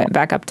 And I went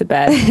back up to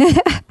bed.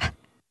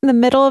 In the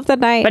middle of the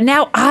night. But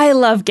now I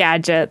love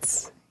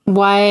gadgets.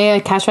 Why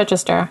a cash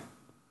register?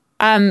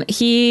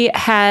 He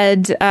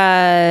had,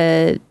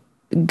 I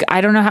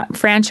don't know,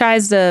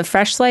 franchised a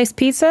fresh sliced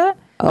pizza.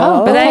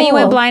 Oh. But then he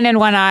went blind in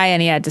one eye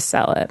and he had to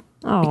sell it.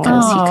 Oh.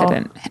 Because he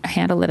couldn't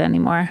handle it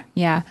anymore.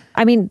 Yeah.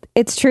 I mean,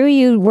 it's true.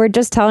 You were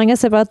just telling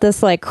us about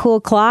this like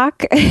cool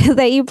clock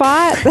that you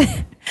bought.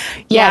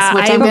 Yes,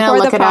 which I'm going to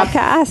look it up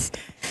podcast.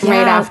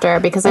 right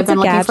after because I've That's been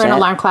a looking for an gadget.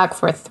 alarm clock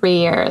for 3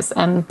 years.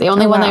 And the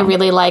only one I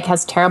really like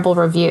has terrible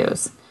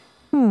reviews.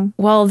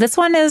 Well, this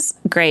one is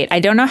great.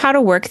 I don't know how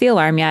to work the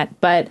alarm yet,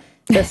 but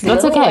this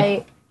That's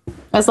okay.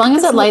 As long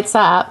as it lights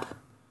up.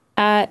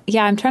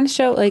 Yeah, I'm trying to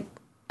show like,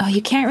 oh,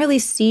 you can't really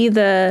see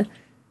the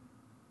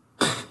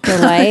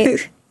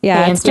light.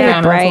 Yeah, The it's pretty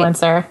Instagram bright.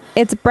 influencer.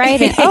 It's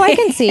bright. Oh, I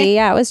can see.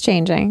 Yeah, it was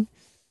changing.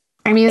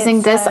 I'm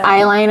using this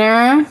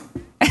eyeliner.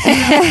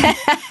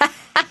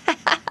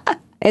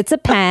 It's a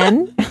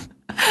pen.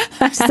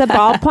 It's a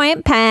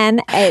ballpoint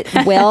pen.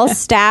 It will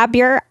stab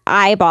your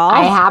eyeball.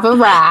 I have a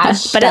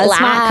rash. But it does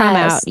not come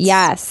out. lasts.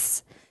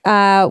 Yes.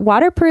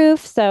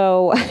 Waterproof.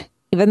 So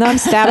even though I'm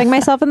stabbing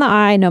myself in the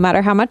eye, no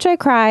matter how much I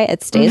cry,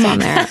 it stays on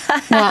there.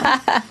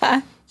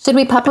 Yeah. Should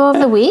we Puppo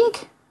of the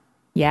Week?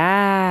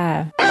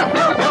 Yeah.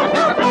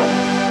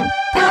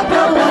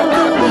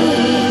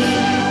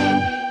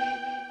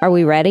 Are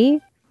we ready?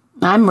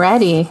 I'm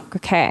ready.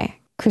 Okay.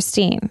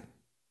 Christine,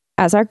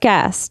 as our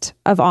guest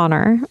of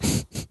honor,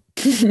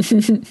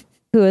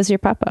 who is your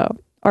puppo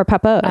or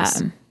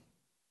puppos?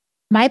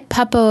 My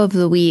puppo of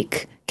the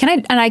week.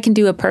 I can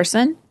do a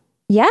person?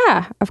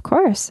 Yeah, of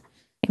course.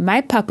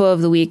 My puppo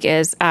of the week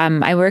is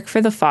I work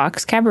for the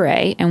Fox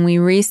Cabaret, and we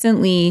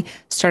recently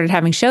started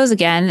having shows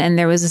again. And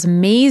there was this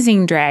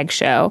amazing drag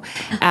show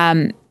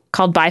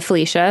called By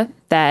Felicia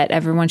that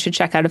everyone should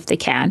check out if they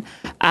can.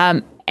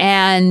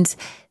 And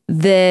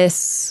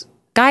this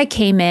guy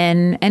came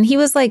in, and he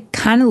was like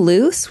kind of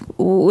loose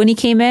when he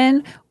came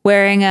in,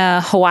 wearing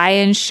a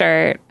Hawaiian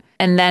shirt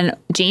and then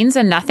jeans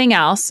and nothing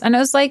else. And it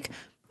was like,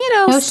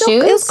 No still,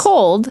 shoes? it was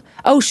cold.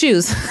 Oh,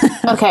 shoes.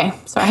 Okay,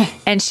 sorry.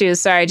 And shoes,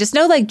 sorry. Just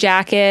no like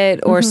jacket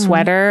or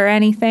sweater or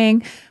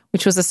anything,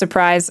 which was a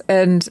surprise.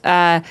 And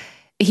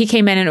he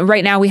came in, and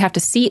right now we have to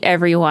seat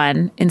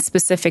everyone in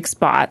specific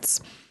spots.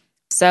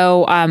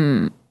 So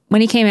when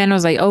he came in, I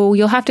was like, oh,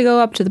 you'll have to go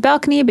up to the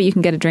balcony, but you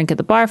can get a drink at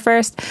the bar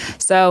first.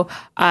 So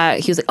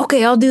he was like,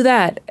 okay, I'll do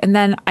that. And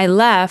then I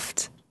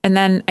left. And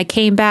then I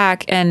came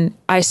back and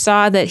I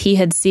saw that he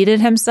had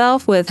seated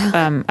himself with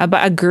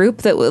a group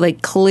that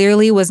like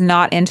clearly was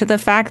not into the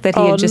fact that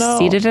he had just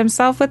seated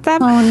himself with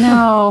them. Oh,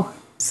 no.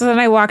 So then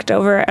I walked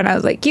over and I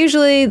was like,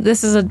 usually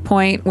this is a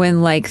point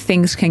when like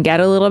things can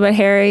get a little bit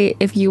hairy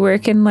if you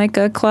work in like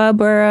a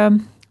club or a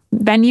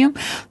venue.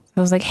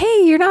 I was like,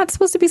 hey, you're not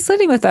supposed to be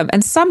sitting with them.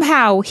 And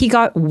somehow he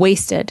got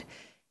wasted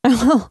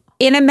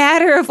in a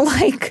matter of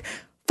like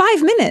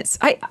 5 minutes.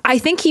 I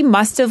think he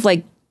must have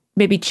like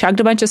maybe chugged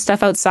a bunch of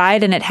stuff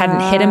outside and it hadn't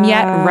hit him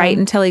yet right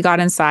until he got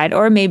inside.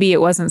 Or maybe it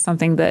wasn't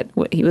something that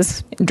he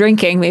was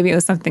drinking. Maybe it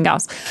was something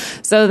else.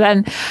 So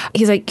then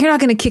he's like, you're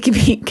not going to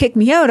kick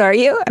me out, are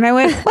you? And I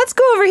went, let's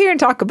go over here and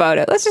talk about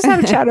it. Let's just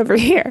have a chat over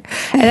here.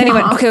 And then he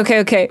went,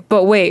 okay.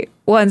 But wait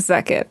 1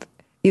 second.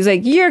 He's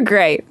like, you're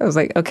great. I was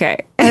like,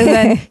 okay. And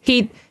then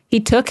he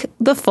took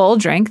the full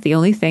drink, the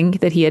only thing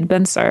that he had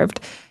been served.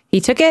 He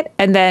took it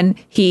and then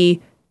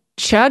he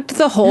chugged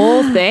the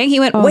whole thing.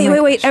 He went,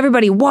 wait,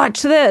 everybody,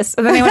 watch this.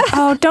 And then I went,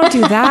 oh, don't do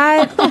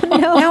that.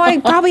 Now I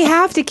probably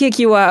have to kick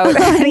you out.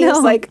 And he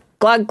was like,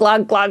 glug,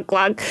 glug, glug,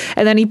 glug.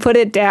 And then he put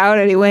it down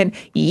and he went,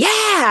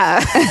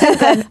 yeah. And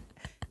then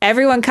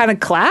everyone kind of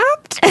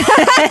clapped. And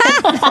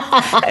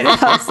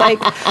I was like,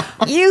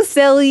 you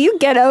silly, you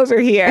get over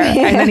here.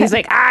 And then he's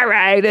like, all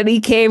right. And he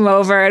came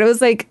over and it was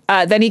like,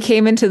 then he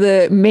came into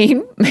the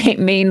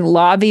main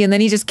lobby and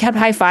then he just kept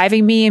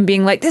high-fiving me and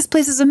being like, this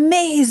place is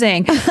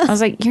amazing. I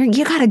was like,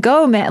 you got to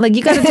go, man. Like,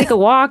 you got to take a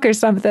walk or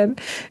something.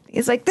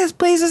 He's like, this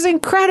place is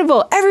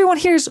incredible. Everyone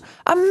here's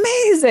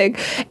amazing.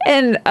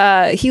 And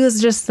he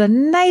was just the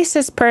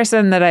nicest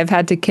person that I've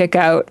had to kick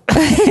out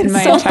in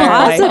my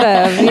entire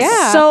life.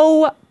 Yeah.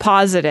 So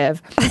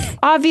positive.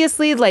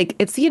 Obviously, like,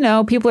 it's,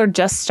 people are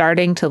just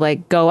starting to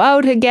like go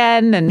out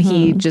again. And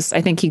he just,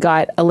 I think he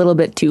got a little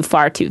bit too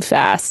far too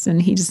fast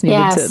and he just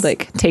needed to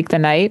like take the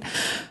night.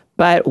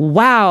 But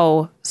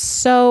wow,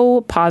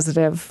 so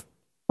positive.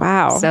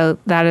 Wow. So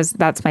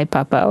that's my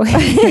puppo.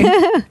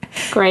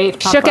 Great.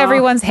 Puppo. Shook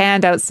everyone's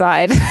hand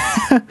outside.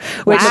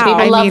 Which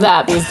people love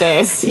that these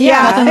days.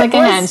 Yeah. Nothing like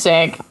a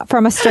handshake.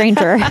 From a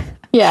stranger.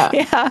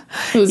 Yeah.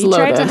 Who's he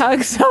loaded. tried to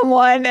hug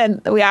someone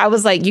and I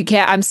was like, you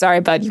can't, I'm sorry,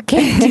 bud, you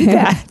can't do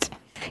that.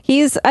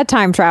 He's a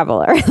time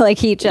traveler. Like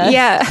he just...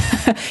 Yeah.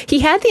 He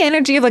had the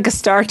energy of like a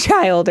star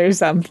child or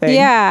something.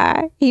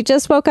 Yeah. He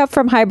just woke up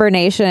from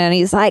hibernation and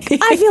he's like,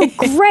 I feel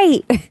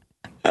great.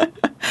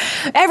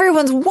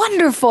 Everyone's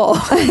wonderful.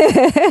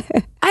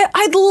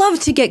 I'd love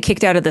to get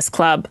kicked out of this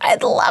club.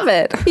 I'd love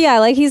it. Yeah,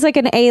 like he's like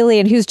an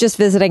alien who's just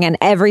visiting and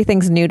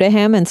everything's new to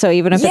him. And so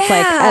even if it's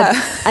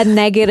like a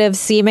negative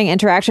seeming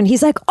interaction,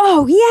 he's like,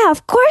 oh yeah,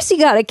 of course you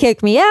got to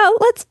kick me out.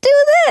 Let's do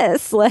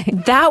this.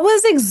 Like that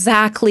was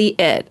exactly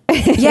it.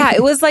 Yeah,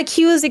 it was like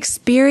he was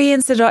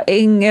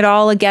experiencing it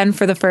all again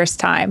for the first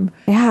time.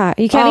 Yeah,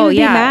 you can't even be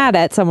mad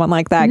at someone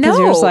like that because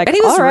you're just like, and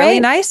he was really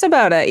right. nice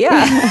about it.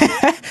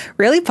 Yeah,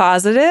 really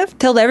positive.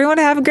 Told everyone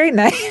to have a great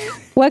night.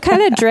 What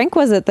kind of drink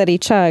was it that he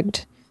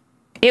chugged?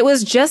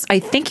 I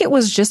think it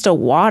was just a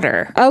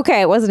water.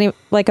 Okay, it wasn't even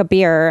like a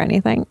beer or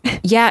anything.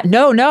 Yeah,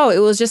 no. It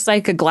was just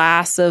like a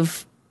glass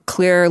of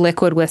clear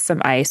liquid with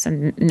some ice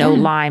and no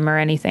lime or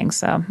anything.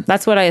 So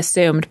that's what I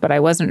assumed, but I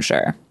wasn't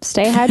sure.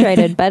 Stay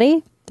hydrated,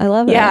 buddy. I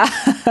love it. Yeah.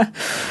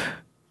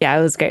 Yeah,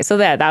 it was great. So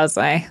that was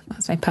my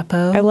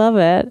puppo. I love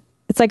it.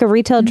 It's like a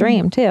retail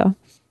dream too.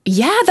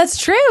 Yeah, that's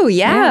true.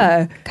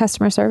 Yeah.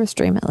 Customer service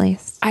dream at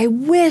least. I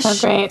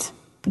wish Great.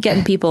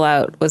 getting people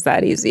out was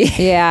that easy.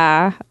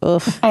 Yeah.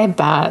 Ugh. I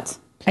bet.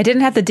 I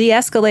didn't have to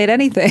de-escalate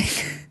anything.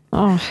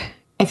 Oh.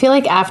 I feel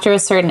like after a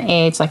certain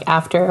age, like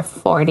after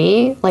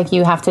 40, like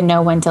you have to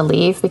know when to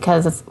leave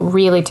because it's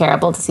really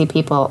terrible to see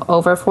people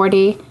over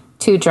 40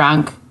 too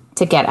drunk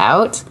to get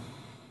out.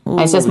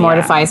 It just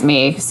mortifies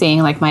me seeing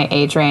like my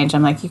age range.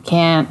 I'm like, you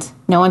can't.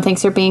 No one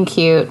thinks you're being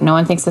cute. No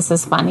one thinks this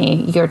is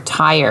funny. You're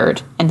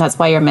tired, and that's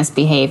why you're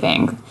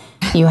misbehaving.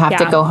 You have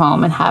to go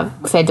home and have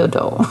fait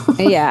dodo.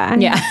 Yeah.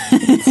 Yeah.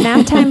 It's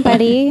nap time,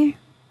 buddy.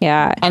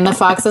 Yeah. And the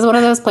Fox is one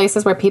of those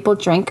places where people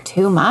drink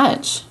too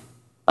much.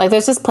 Like,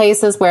 there's just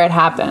places where it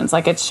happens.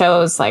 Like, it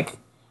shows, like,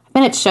 I've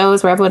been at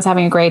shows where everyone's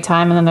having a great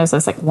time, and then there's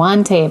this, like,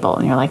 one table,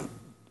 and you're like,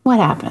 what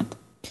happened?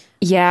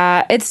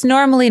 Yeah, it's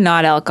normally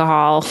not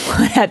alcohol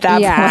at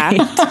that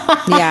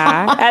point.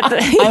 Yeah.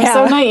 I'm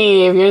so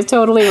naive. You're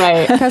totally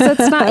right. Because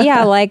it's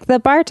not, like the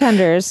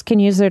bartenders can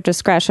use their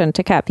discretion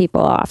to cut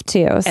people off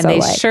too. And so they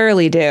like,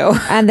 surely do.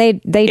 And they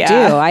do.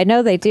 I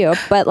know they do.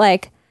 But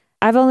like,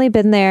 I've only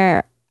been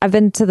there. I've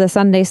been to the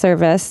Sunday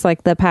service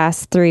like the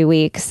past 3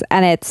 weeks.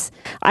 And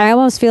I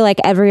almost feel like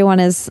everyone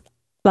is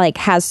like,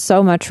 has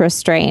so much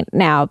restraint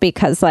now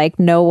because like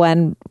no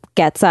one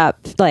gets up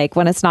like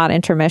when it's not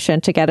intermission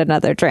to get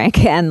another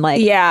drink, and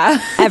like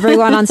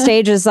everyone on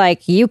stage is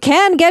like, you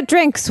can get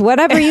drinks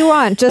whatever you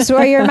want, just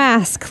wear your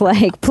mask,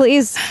 like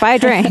please buy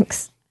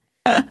drinks.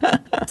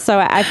 So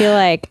I feel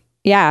like,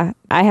 I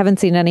haven't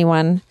seen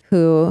anyone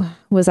who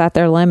was at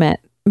their limit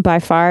by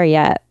far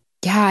yet.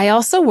 Yeah, I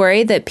also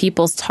worry that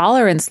people's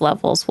tolerance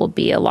levels will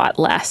be a lot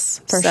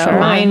less. For sure.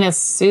 Mine is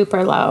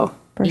super low.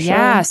 For sure.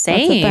 Yeah, That's the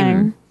same.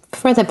 thing.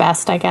 For the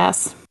best, I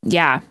guess.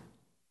 Yeah.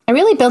 I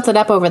really built it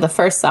up over the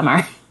first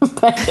summer,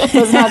 but it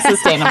was not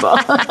sustainable.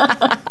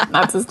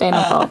 Not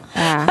sustainable.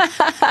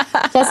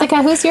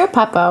 Jessica, who's your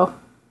puppo?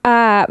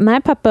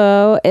 My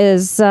puppo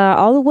is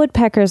all the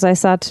woodpeckers I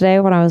saw today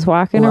when I was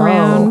walking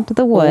around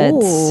the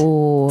woods.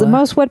 Ooh. The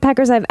most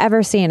woodpeckers I've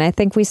ever seen. I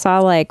think we saw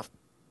like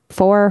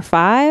 4 or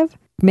 5.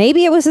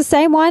 Maybe it was the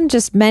same one,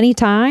 just many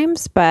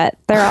times, but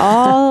they're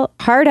all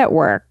hard at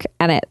work.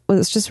 And it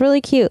was just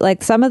really cute.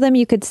 Like some of them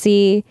you could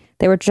see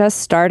they were just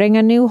starting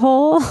a new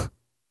hole.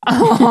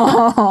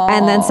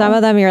 And then some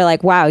of them you're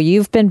like, wow,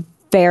 you've been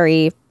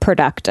very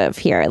productive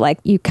here. Like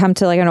you come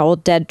to like an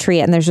old dead tree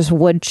and there's just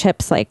wood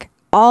chips like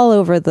all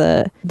over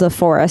the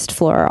forest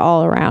floor,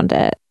 all around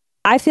it.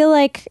 I feel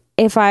like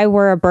if I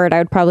were a bird, I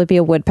would probably be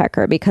a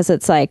woodpecker because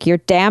it's like you're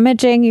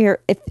damaging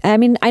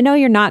I know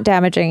you're not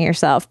damaging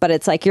yourself, but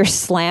it's like you're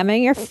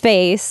slamming your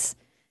face,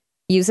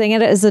 using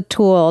it as a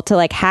tool to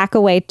like hack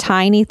away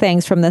tiny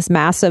things from this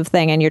massive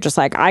thing. And you're just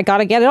like, I got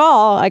to get it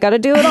all. I got to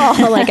do it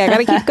all. Like I got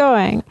to keep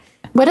going.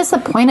 What is the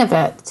point of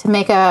it? To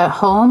make a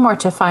home or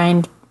to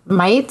find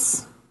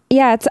mites?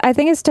 Yeah, I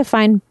think it's to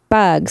find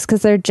bugs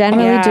because they're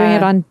generally doing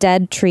it on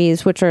dead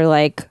trees, which are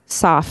like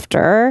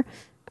softer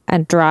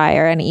and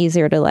drier and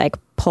easier to like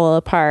pull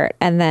apart.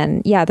 And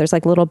then, there's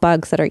like little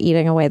bugs that are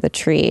eating away the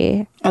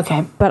tree.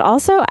 Okay. But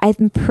also,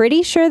 I'm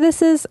pretty sure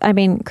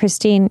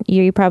Christine,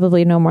 you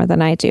probably know more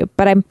than I do,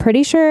 but I'm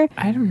pretty sure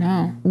I don't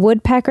know.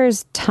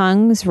 woodpeckers'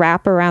 tongues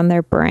wrap around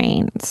their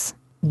brains.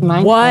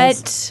 Mine What?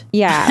 does.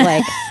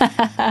 Yeah,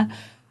 like...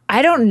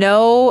 I don't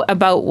know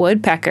about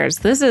woodpeckers.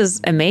 This is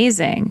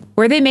amazing.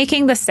 Were they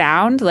making the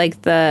sound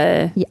like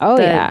the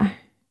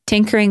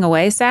tinkering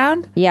away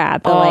sound? Yeah,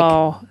 the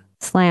like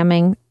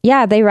slamming.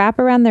 Yeah, they wrap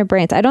around their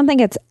brains. I don't think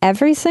it's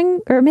every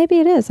single, or maybe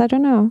it is. I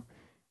don't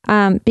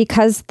know.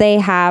 Because they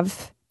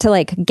have to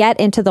like get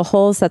into the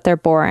holes that they're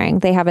boring.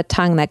 They have a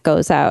tongue that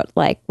goes out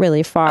like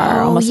really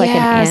far, almost like an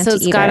anteater. So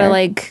it's got to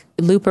like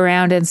loop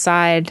around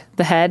inside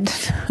the head.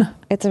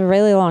 It's a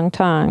really long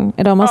tongue.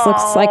 It almost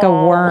looks like a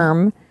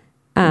worm.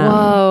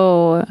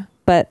 Whoa.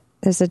 But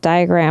there's a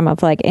diagram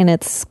of like in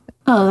its...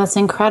 Oh, that's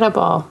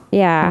incredible.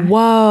 Yeah.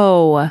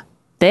 Whoa.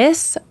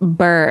 This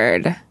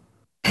bird.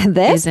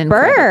 This is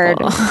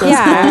bird. incredible.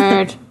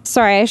 Yeah. Bird.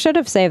 Sorry, I should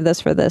have saved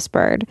this for this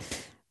bird.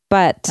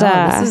 But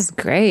This is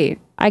great.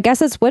 I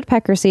guess it's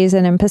woodpecker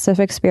season in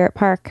Pacific Spirit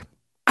Park.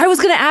 I was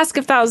going to ask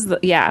if that was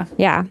Yeah.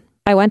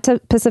 I went to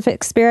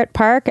Pacific Spirit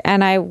Park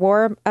and I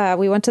wore,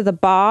 we went to the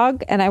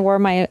bog and I wore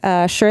my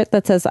shirt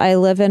that says, I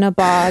live in a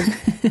bog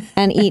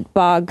and eat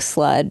bog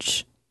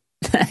sludge.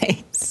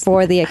 Nice.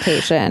 For the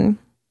occasion.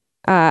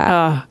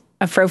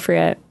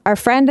 Appropriate. Our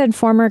friend and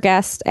former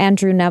guest,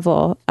 Andrew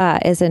Neville,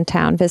 is in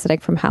town visiting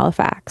from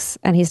Halifax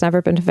and he's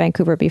never been to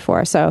Vancouver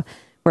before. So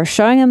we're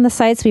showing him the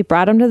sights. We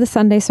brought him to the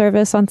Sunday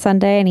service on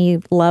Sunday and he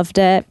loved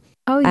it.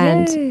 Oh, yay.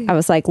 And I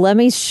was like, let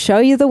me show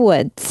you the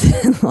woods.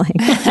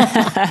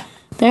 Like...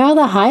 They're all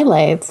the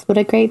highlights. What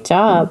a great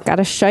job. Got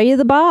to show you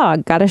the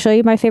bog. Got to show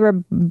you my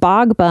favorite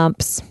bog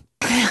bumps.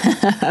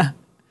 They're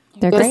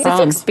great.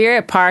 Pacific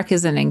Spirit Park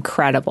is an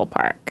incredible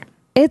park.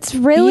 It's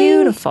really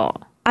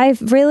beautiful. I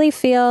really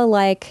feel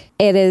like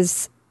it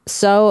is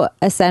so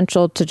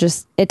essential to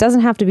just, it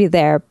doesn't have to be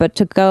there, but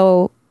to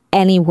go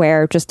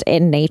anywhere just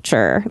in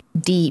nature.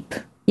 Deep.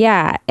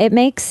 Yeah. It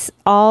makes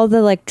all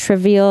the like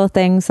trivial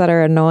things that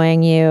are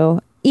annoying you,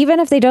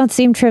 even if they don't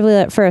seem trivial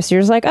at first, you're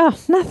just like, oh,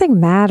 nothing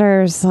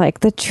matters.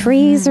 Like the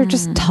trees are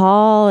just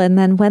tall. And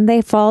then when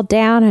they fall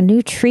down, a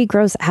new tree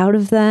grows out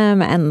of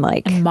them. And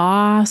like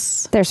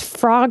moss. There's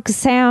frog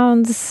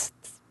sounds.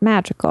 It's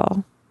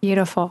magical.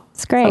 Beautiful.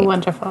 It's great. So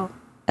wonderful.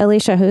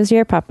 Alicia, who's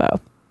your puppo?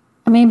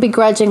 I mean,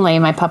 begrudgingly,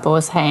 my puppo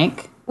was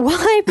Hank.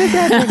 Why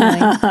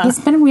begrudgingly? He's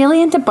been really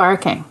into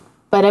barking.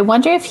 But I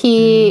wonder if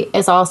he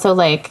is also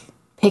like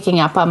picking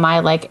up on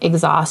my like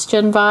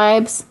exhaustion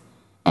vibes.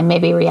 And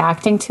maybe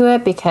reacting to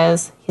it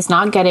because he's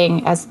not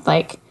getting as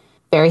like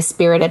very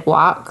spirited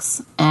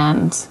walks.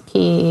 And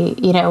he,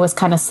 was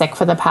kind of sick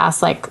for the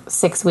past like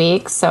 6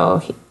 weeks.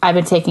 So I've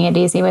been taking it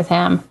easy with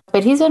him.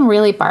 But he's been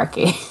really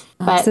barky.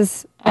 But Is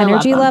his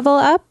energy level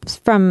up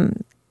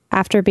from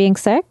after being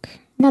sick?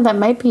 No, that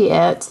might be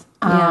it.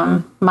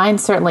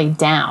 Mine's certainly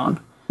down.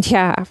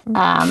 Yeah.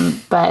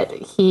 But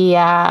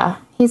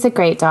he's a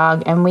great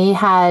dog. And we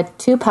had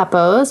 2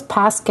 puppos,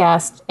 past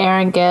guest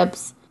Aaron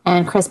Gibbs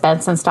and Chris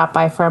Benson stopped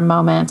by for a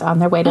moment on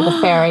their way to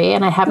the ferry.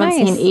 And I haven't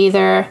seen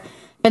either.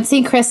 Been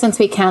seeing Chris since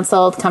we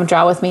canceled Come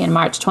Draw With Me in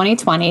March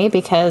 2020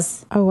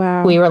 because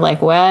we were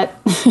like, what?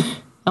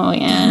 Oh,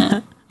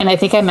 yeah. And I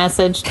think I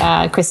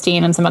messaged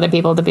Christine and some other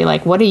people to be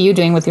like, what are you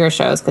doing with your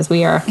shows? Because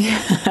we are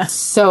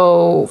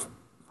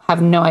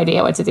have no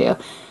idea what to do.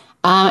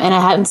 And I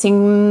hadn't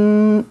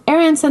seen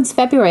Aaron since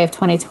February of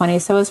 2020.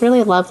 So it was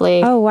really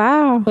lovely. Oh,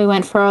 wow. We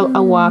went for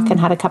a walk and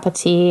had a cup of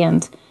tea,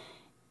 and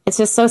it's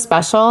just so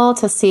special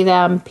to see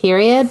them,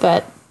 period.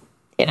 But,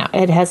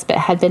 it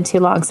had been too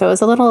long. So it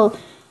was a little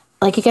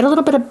like you get a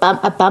little bit of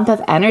a bump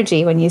of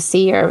energy when you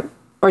see or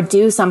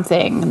do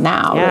something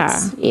now. Yeah.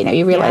 It's,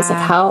 you realize like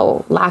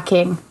how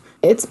lacking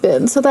it's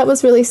been. So that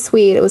was really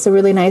sweet. It was a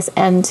really nice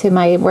end to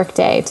my work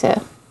day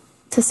to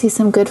see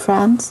some good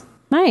friends.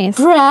 Nice.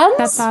 Friends?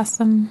 That's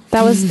awesome.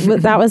 That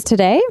was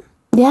today?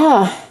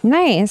 Yeah.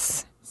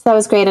 Nice. So that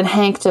was great. And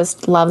Hank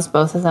just loves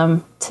both of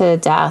them to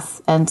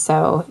death. And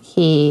so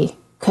he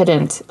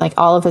couldn't, like,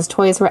 all of his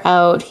toys were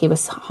out. He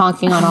was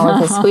honking on all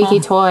of his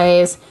squeaky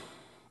toys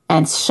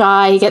and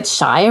shy. He gets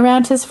shy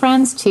around his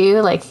friends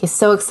too. Like, he's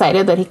so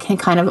excited that he can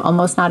kind of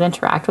almost not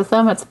interact with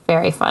them. It's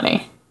very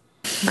funny.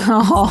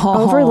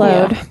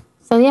 Overload. Yeah.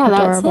 So yeah,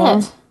 Adorable.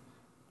 that's it.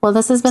 Well,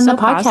 this has been So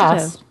the podcast.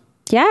 positive.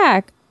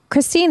 Yeah.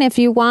 Christine, if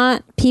you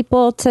want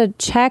people to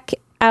check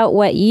out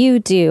what you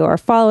do or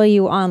follow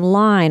you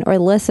online or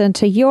listen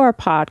to your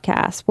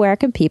podcast, where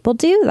can people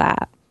do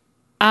that?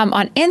 On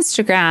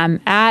Instagram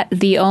at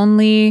the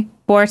only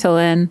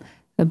Bortolin,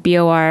 the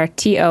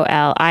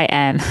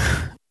BORTOLIN.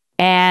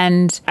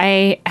 And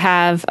I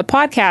have a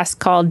podcast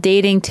called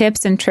Dating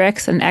Tips and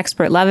Tricks and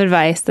Expert Love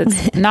Advice.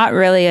 That's not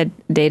really a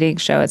dating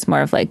show. It's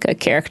more of like a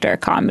character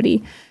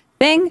comedy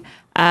thing.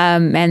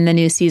 And the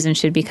new season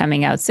should be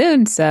coming out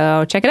soon.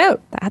 So check it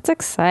out. That's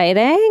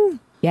exciting.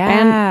 Yeah.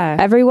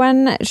 And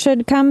everyone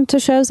should come to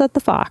shows at the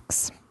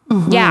Fox.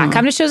 Yeah,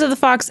 come to shows at the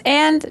Fox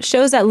and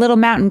shows at Little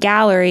Mountain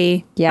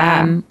Gallery,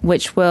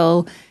 which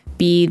will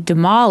be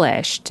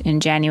demolished in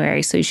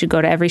January. So you should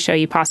go to every show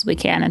you possibly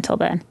can until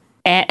then.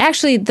 And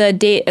actually,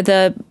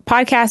 the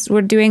podcast,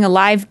 we're doing a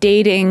live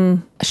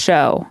dating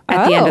show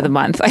at the end of the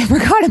month. I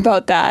forgot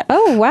about that.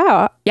 Oh,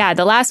 wow. Yeah,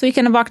 the last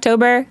weekend of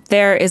October,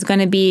 there is going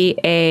to be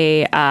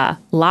a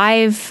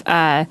live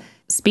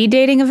speed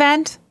dating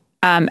event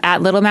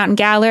at Little Mountain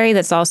Gallery.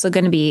 That's also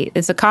going to be,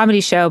 it's a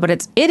comedy show, but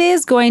it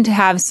is going to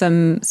have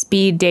some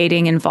speed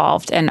dating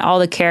involved, and all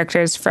the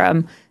characters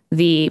from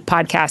the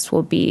podcast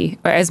will be,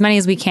 or as many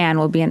as we can,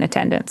 will be in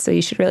attendance. So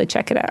you should really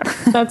check it out.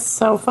 That's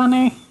so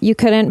funny. You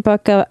couldn't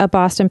book a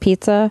Boston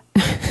Pizza?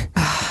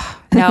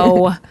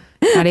 No,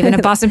 not even a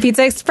Boston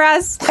Pizza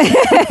Express.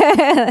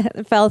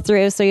 It fell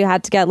through, so you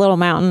had to get Little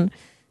Mountain.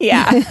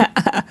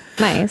 Yeah.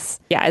 Nice.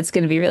 Yeah, it's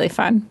going to be really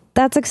fun.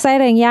 That's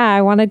exciting. Yeah,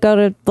 I want to go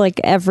to like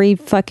every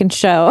fucking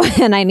show,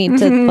 and I need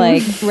to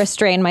like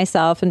restrain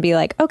myself and be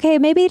like, okay,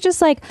 maybe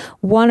just like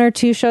 1 or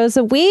 2 shows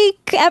a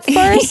week at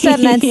first,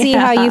 and then see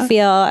how you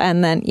feel.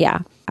 And then,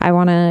 I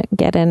want to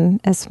get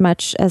in as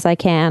much as I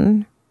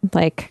can,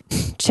 like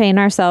chain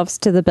ourselves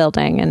to the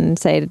building and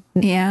say,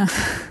 Yeah.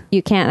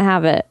 you can't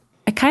have it.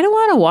 I kind of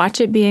want to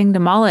watch it being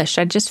demolished.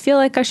 I just feel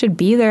like I should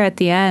be there at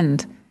the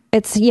end.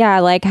 It's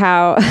like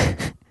how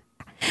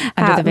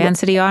Under the Van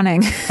City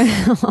awning.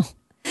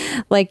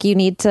 like you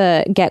need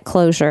to get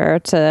closure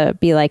to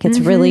be like, it's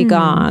really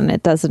gone.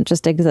 It doesn't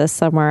just exist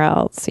somewhere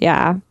else.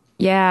 Yeah.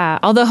 Yeah.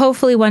 Although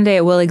hopefully one day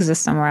it will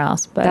exist somewhere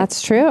else. But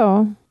That's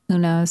true. who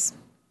knows?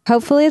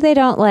 Hopefully they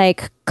don't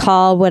like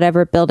call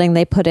whatever building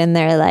they put in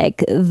there like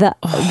the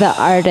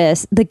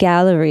artist, the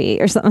gallery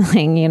or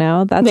something,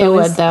 That's They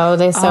always, would though.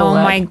 They so Oh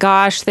would. my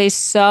gosh, they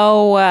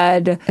so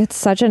would. it's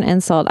such an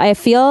insult. I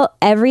feel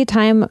every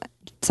time,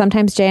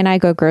 sometimes Jay and I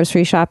go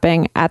grocery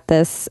shopping at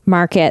this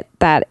market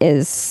that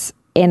is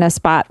in a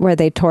spot where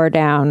they tore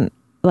down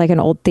like an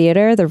old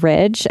theater, the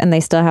Ridge, and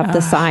they still have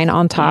the sign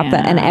on top.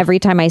 yeah. And every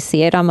time I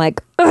see it, I'm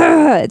like,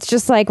 ugh, it's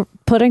just like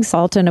putting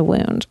salt in a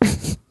wound.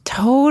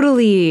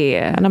 Totally.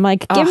 And I'm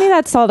like, give me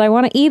that salt. I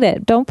want to eat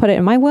it. Don't put it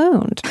in my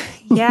wound.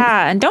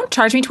 Yeah. And don't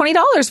charge me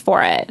 $20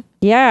 for it.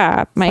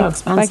 Yeah. My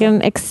expensive.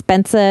 fucking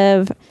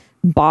expensive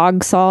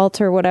bog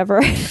salt or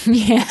whatever.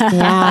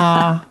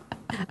 Yeah.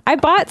 I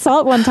bought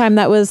salt one time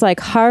that was like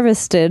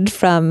harvested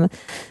from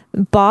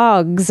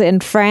bogs in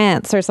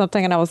France or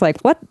something. And I was like,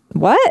 what?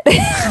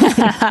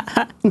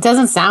 It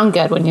doesn't sound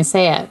good when you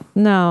say it.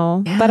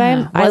 No. But I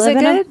Was live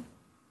it in good?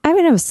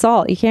 it was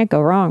salt. You can't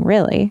go wrong,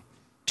 really.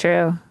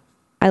 True.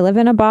 I live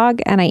in a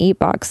bog and I eat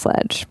bog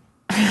sledge.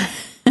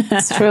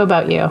 It's true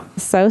about you.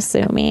 So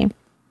sue me.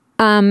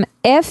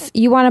 If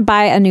you want to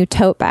buy a new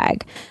tote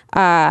bag,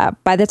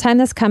 by the time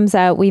this comes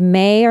out, we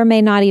may or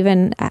may not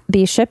even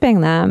be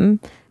shipping them.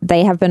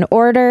 They have been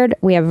ordered.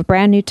 We have a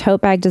brand new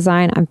tote bag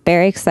design. I'm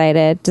very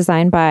excited.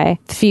 Designed by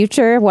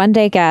future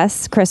one-day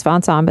guest Chris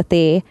Von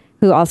Sombathy,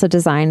 who also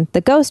designed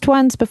the ghost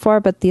ones before,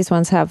 but these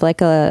ones have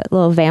like a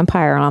little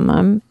vampire on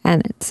them,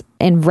 and it's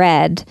in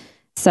red.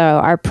 So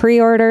our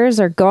pre-orders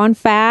are going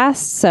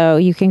fast. So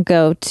you can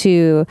go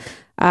to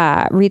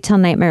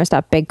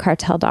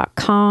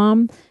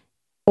retailnightmares.bigcartel.com,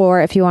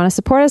 or if you want to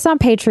support us on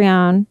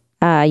Patreon,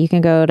 you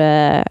can go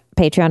to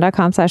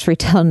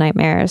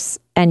patreon.com/retailnightmares,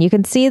 and you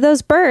can see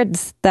those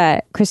birds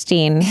that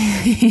Christine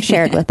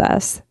shared with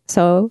us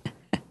so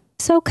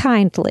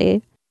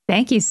kindly.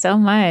 Thank you so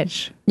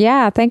much.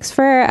 Yeah, thanks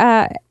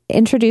for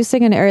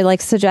introducing or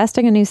like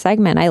suggesting a new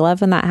segment. I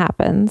love when that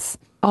happens.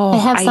 Oh, I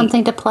have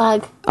something to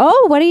plug.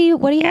 Oh, what do you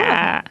have?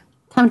 Yeah.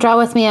 Come draw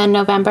with me on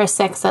November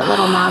 6th at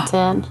Little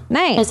Mountain.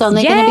 Nice. There's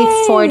only going to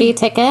be 40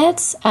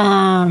 tickets,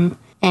 and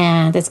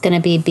it's going to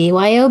be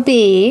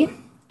BYOB.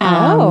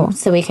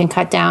 So we can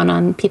cut down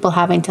on people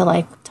having to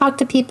like talk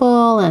to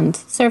people and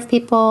serve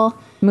people.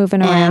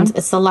 Moving around. And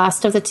it's the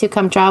last of the two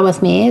come draw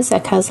with me's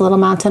because Little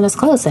Mountain is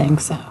closing.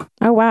 So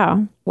Oh,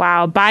 wow.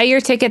 Wow. Buy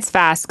your tickets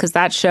fast because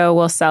that show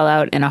will sell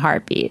out in a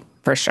heartbeat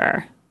for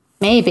sure.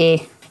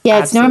 maybe. Yeah,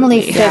 it's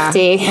normally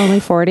Absolutely. 50. Only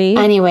 40.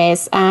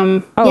 Anyways,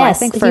 I yes,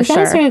 think for you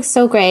guys sure. are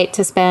so great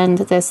to spend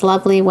this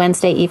lovely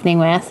Wednesday evening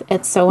with.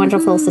 It's so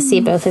wonderful to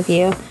see both of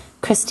you.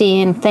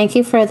 Christine, thank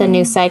you for the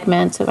new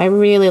segment. I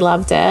really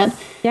loved it.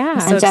 Yeah.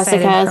 So And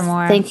excited Jessica, for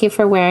more. thank you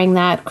for wearing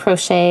that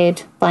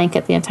crocheted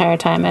blanket the entire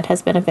time. It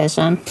has been a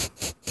vision.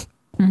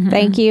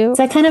 Thank you. It's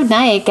that kind of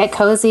night. Get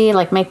cozy,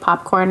 like make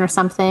popcorn or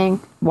something.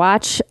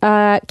 Watch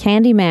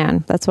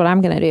Candyman. That's what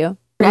I'm going to do.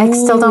 I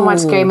still don't watch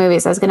scary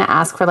movies. I was going to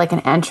ask for like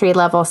an entry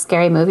level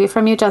scary movie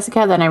from you,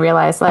 Jessica. Then I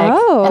realized like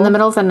in the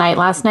middle of the night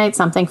last night,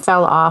 something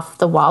fell off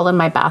the wall in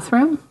my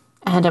bathroom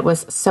and it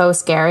was so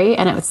scary.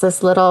 And it was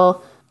this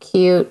little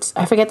cute,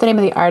 I forget the name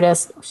of the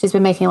artist. She's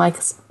been making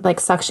like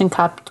suction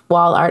cupped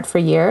wall art for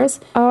years.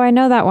 Oh, I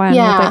know that one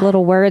Yeah. with like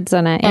little words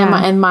in it. And,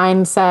 Yeah. and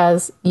mine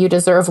says, "You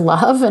deserve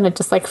love." And it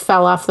just like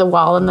fell off the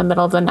wall in the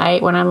middle of the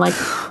night when I'm like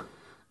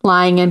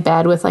lying in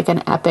bed with like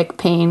an epic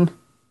pain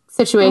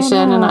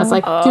situation. And I was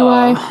like, do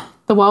I?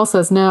 The wall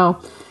says no.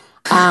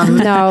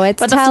 No, it's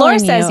But the floor telling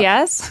says you.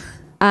 yes.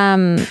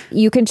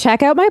 You can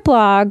check out my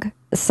blog,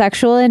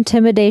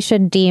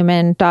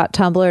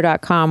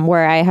 sexualintimidatationdemon.tumblr.com,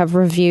 where I have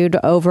reviewed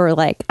over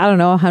like, I don't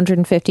know,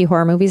 150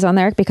 horror movies on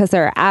there, because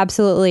there are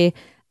absolutely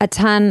a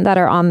ton that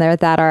are on there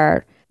that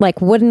are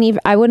like, I wouldn't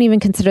even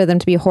consider them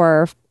to be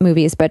horror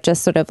movies, but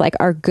just sort of like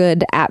are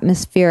good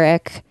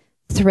atmospheric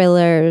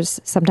thrillers,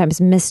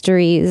 sometimes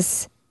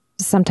mysteries,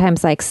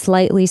 sometimes like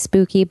slightly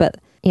spooky, but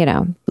you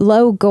know,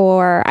 low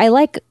gore. I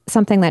like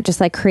something that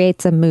just like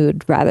creates a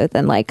mood rather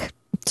than like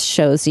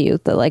shows you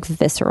the like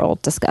visceral,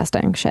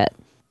 disgusting shit.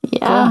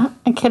 Yeah,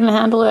 I couldn't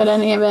handle it,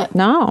 any of it.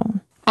 No.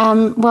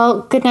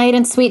 Well, good night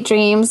and sweet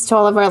dreams to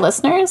all of our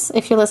listeners.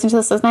 If you're listening to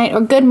this night,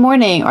 or good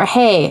morning, or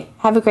hey,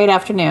 have a great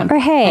afternoon. Or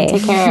hey. And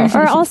take care.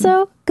 Or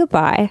also,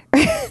 goodbye.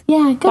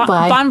 Yeah,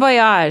 goodbye. Bon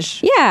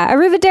voyage. Yeah,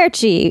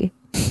 arrivederci.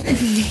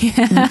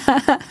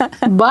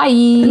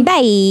 Bye.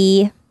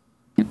 Bye.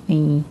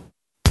 Mm.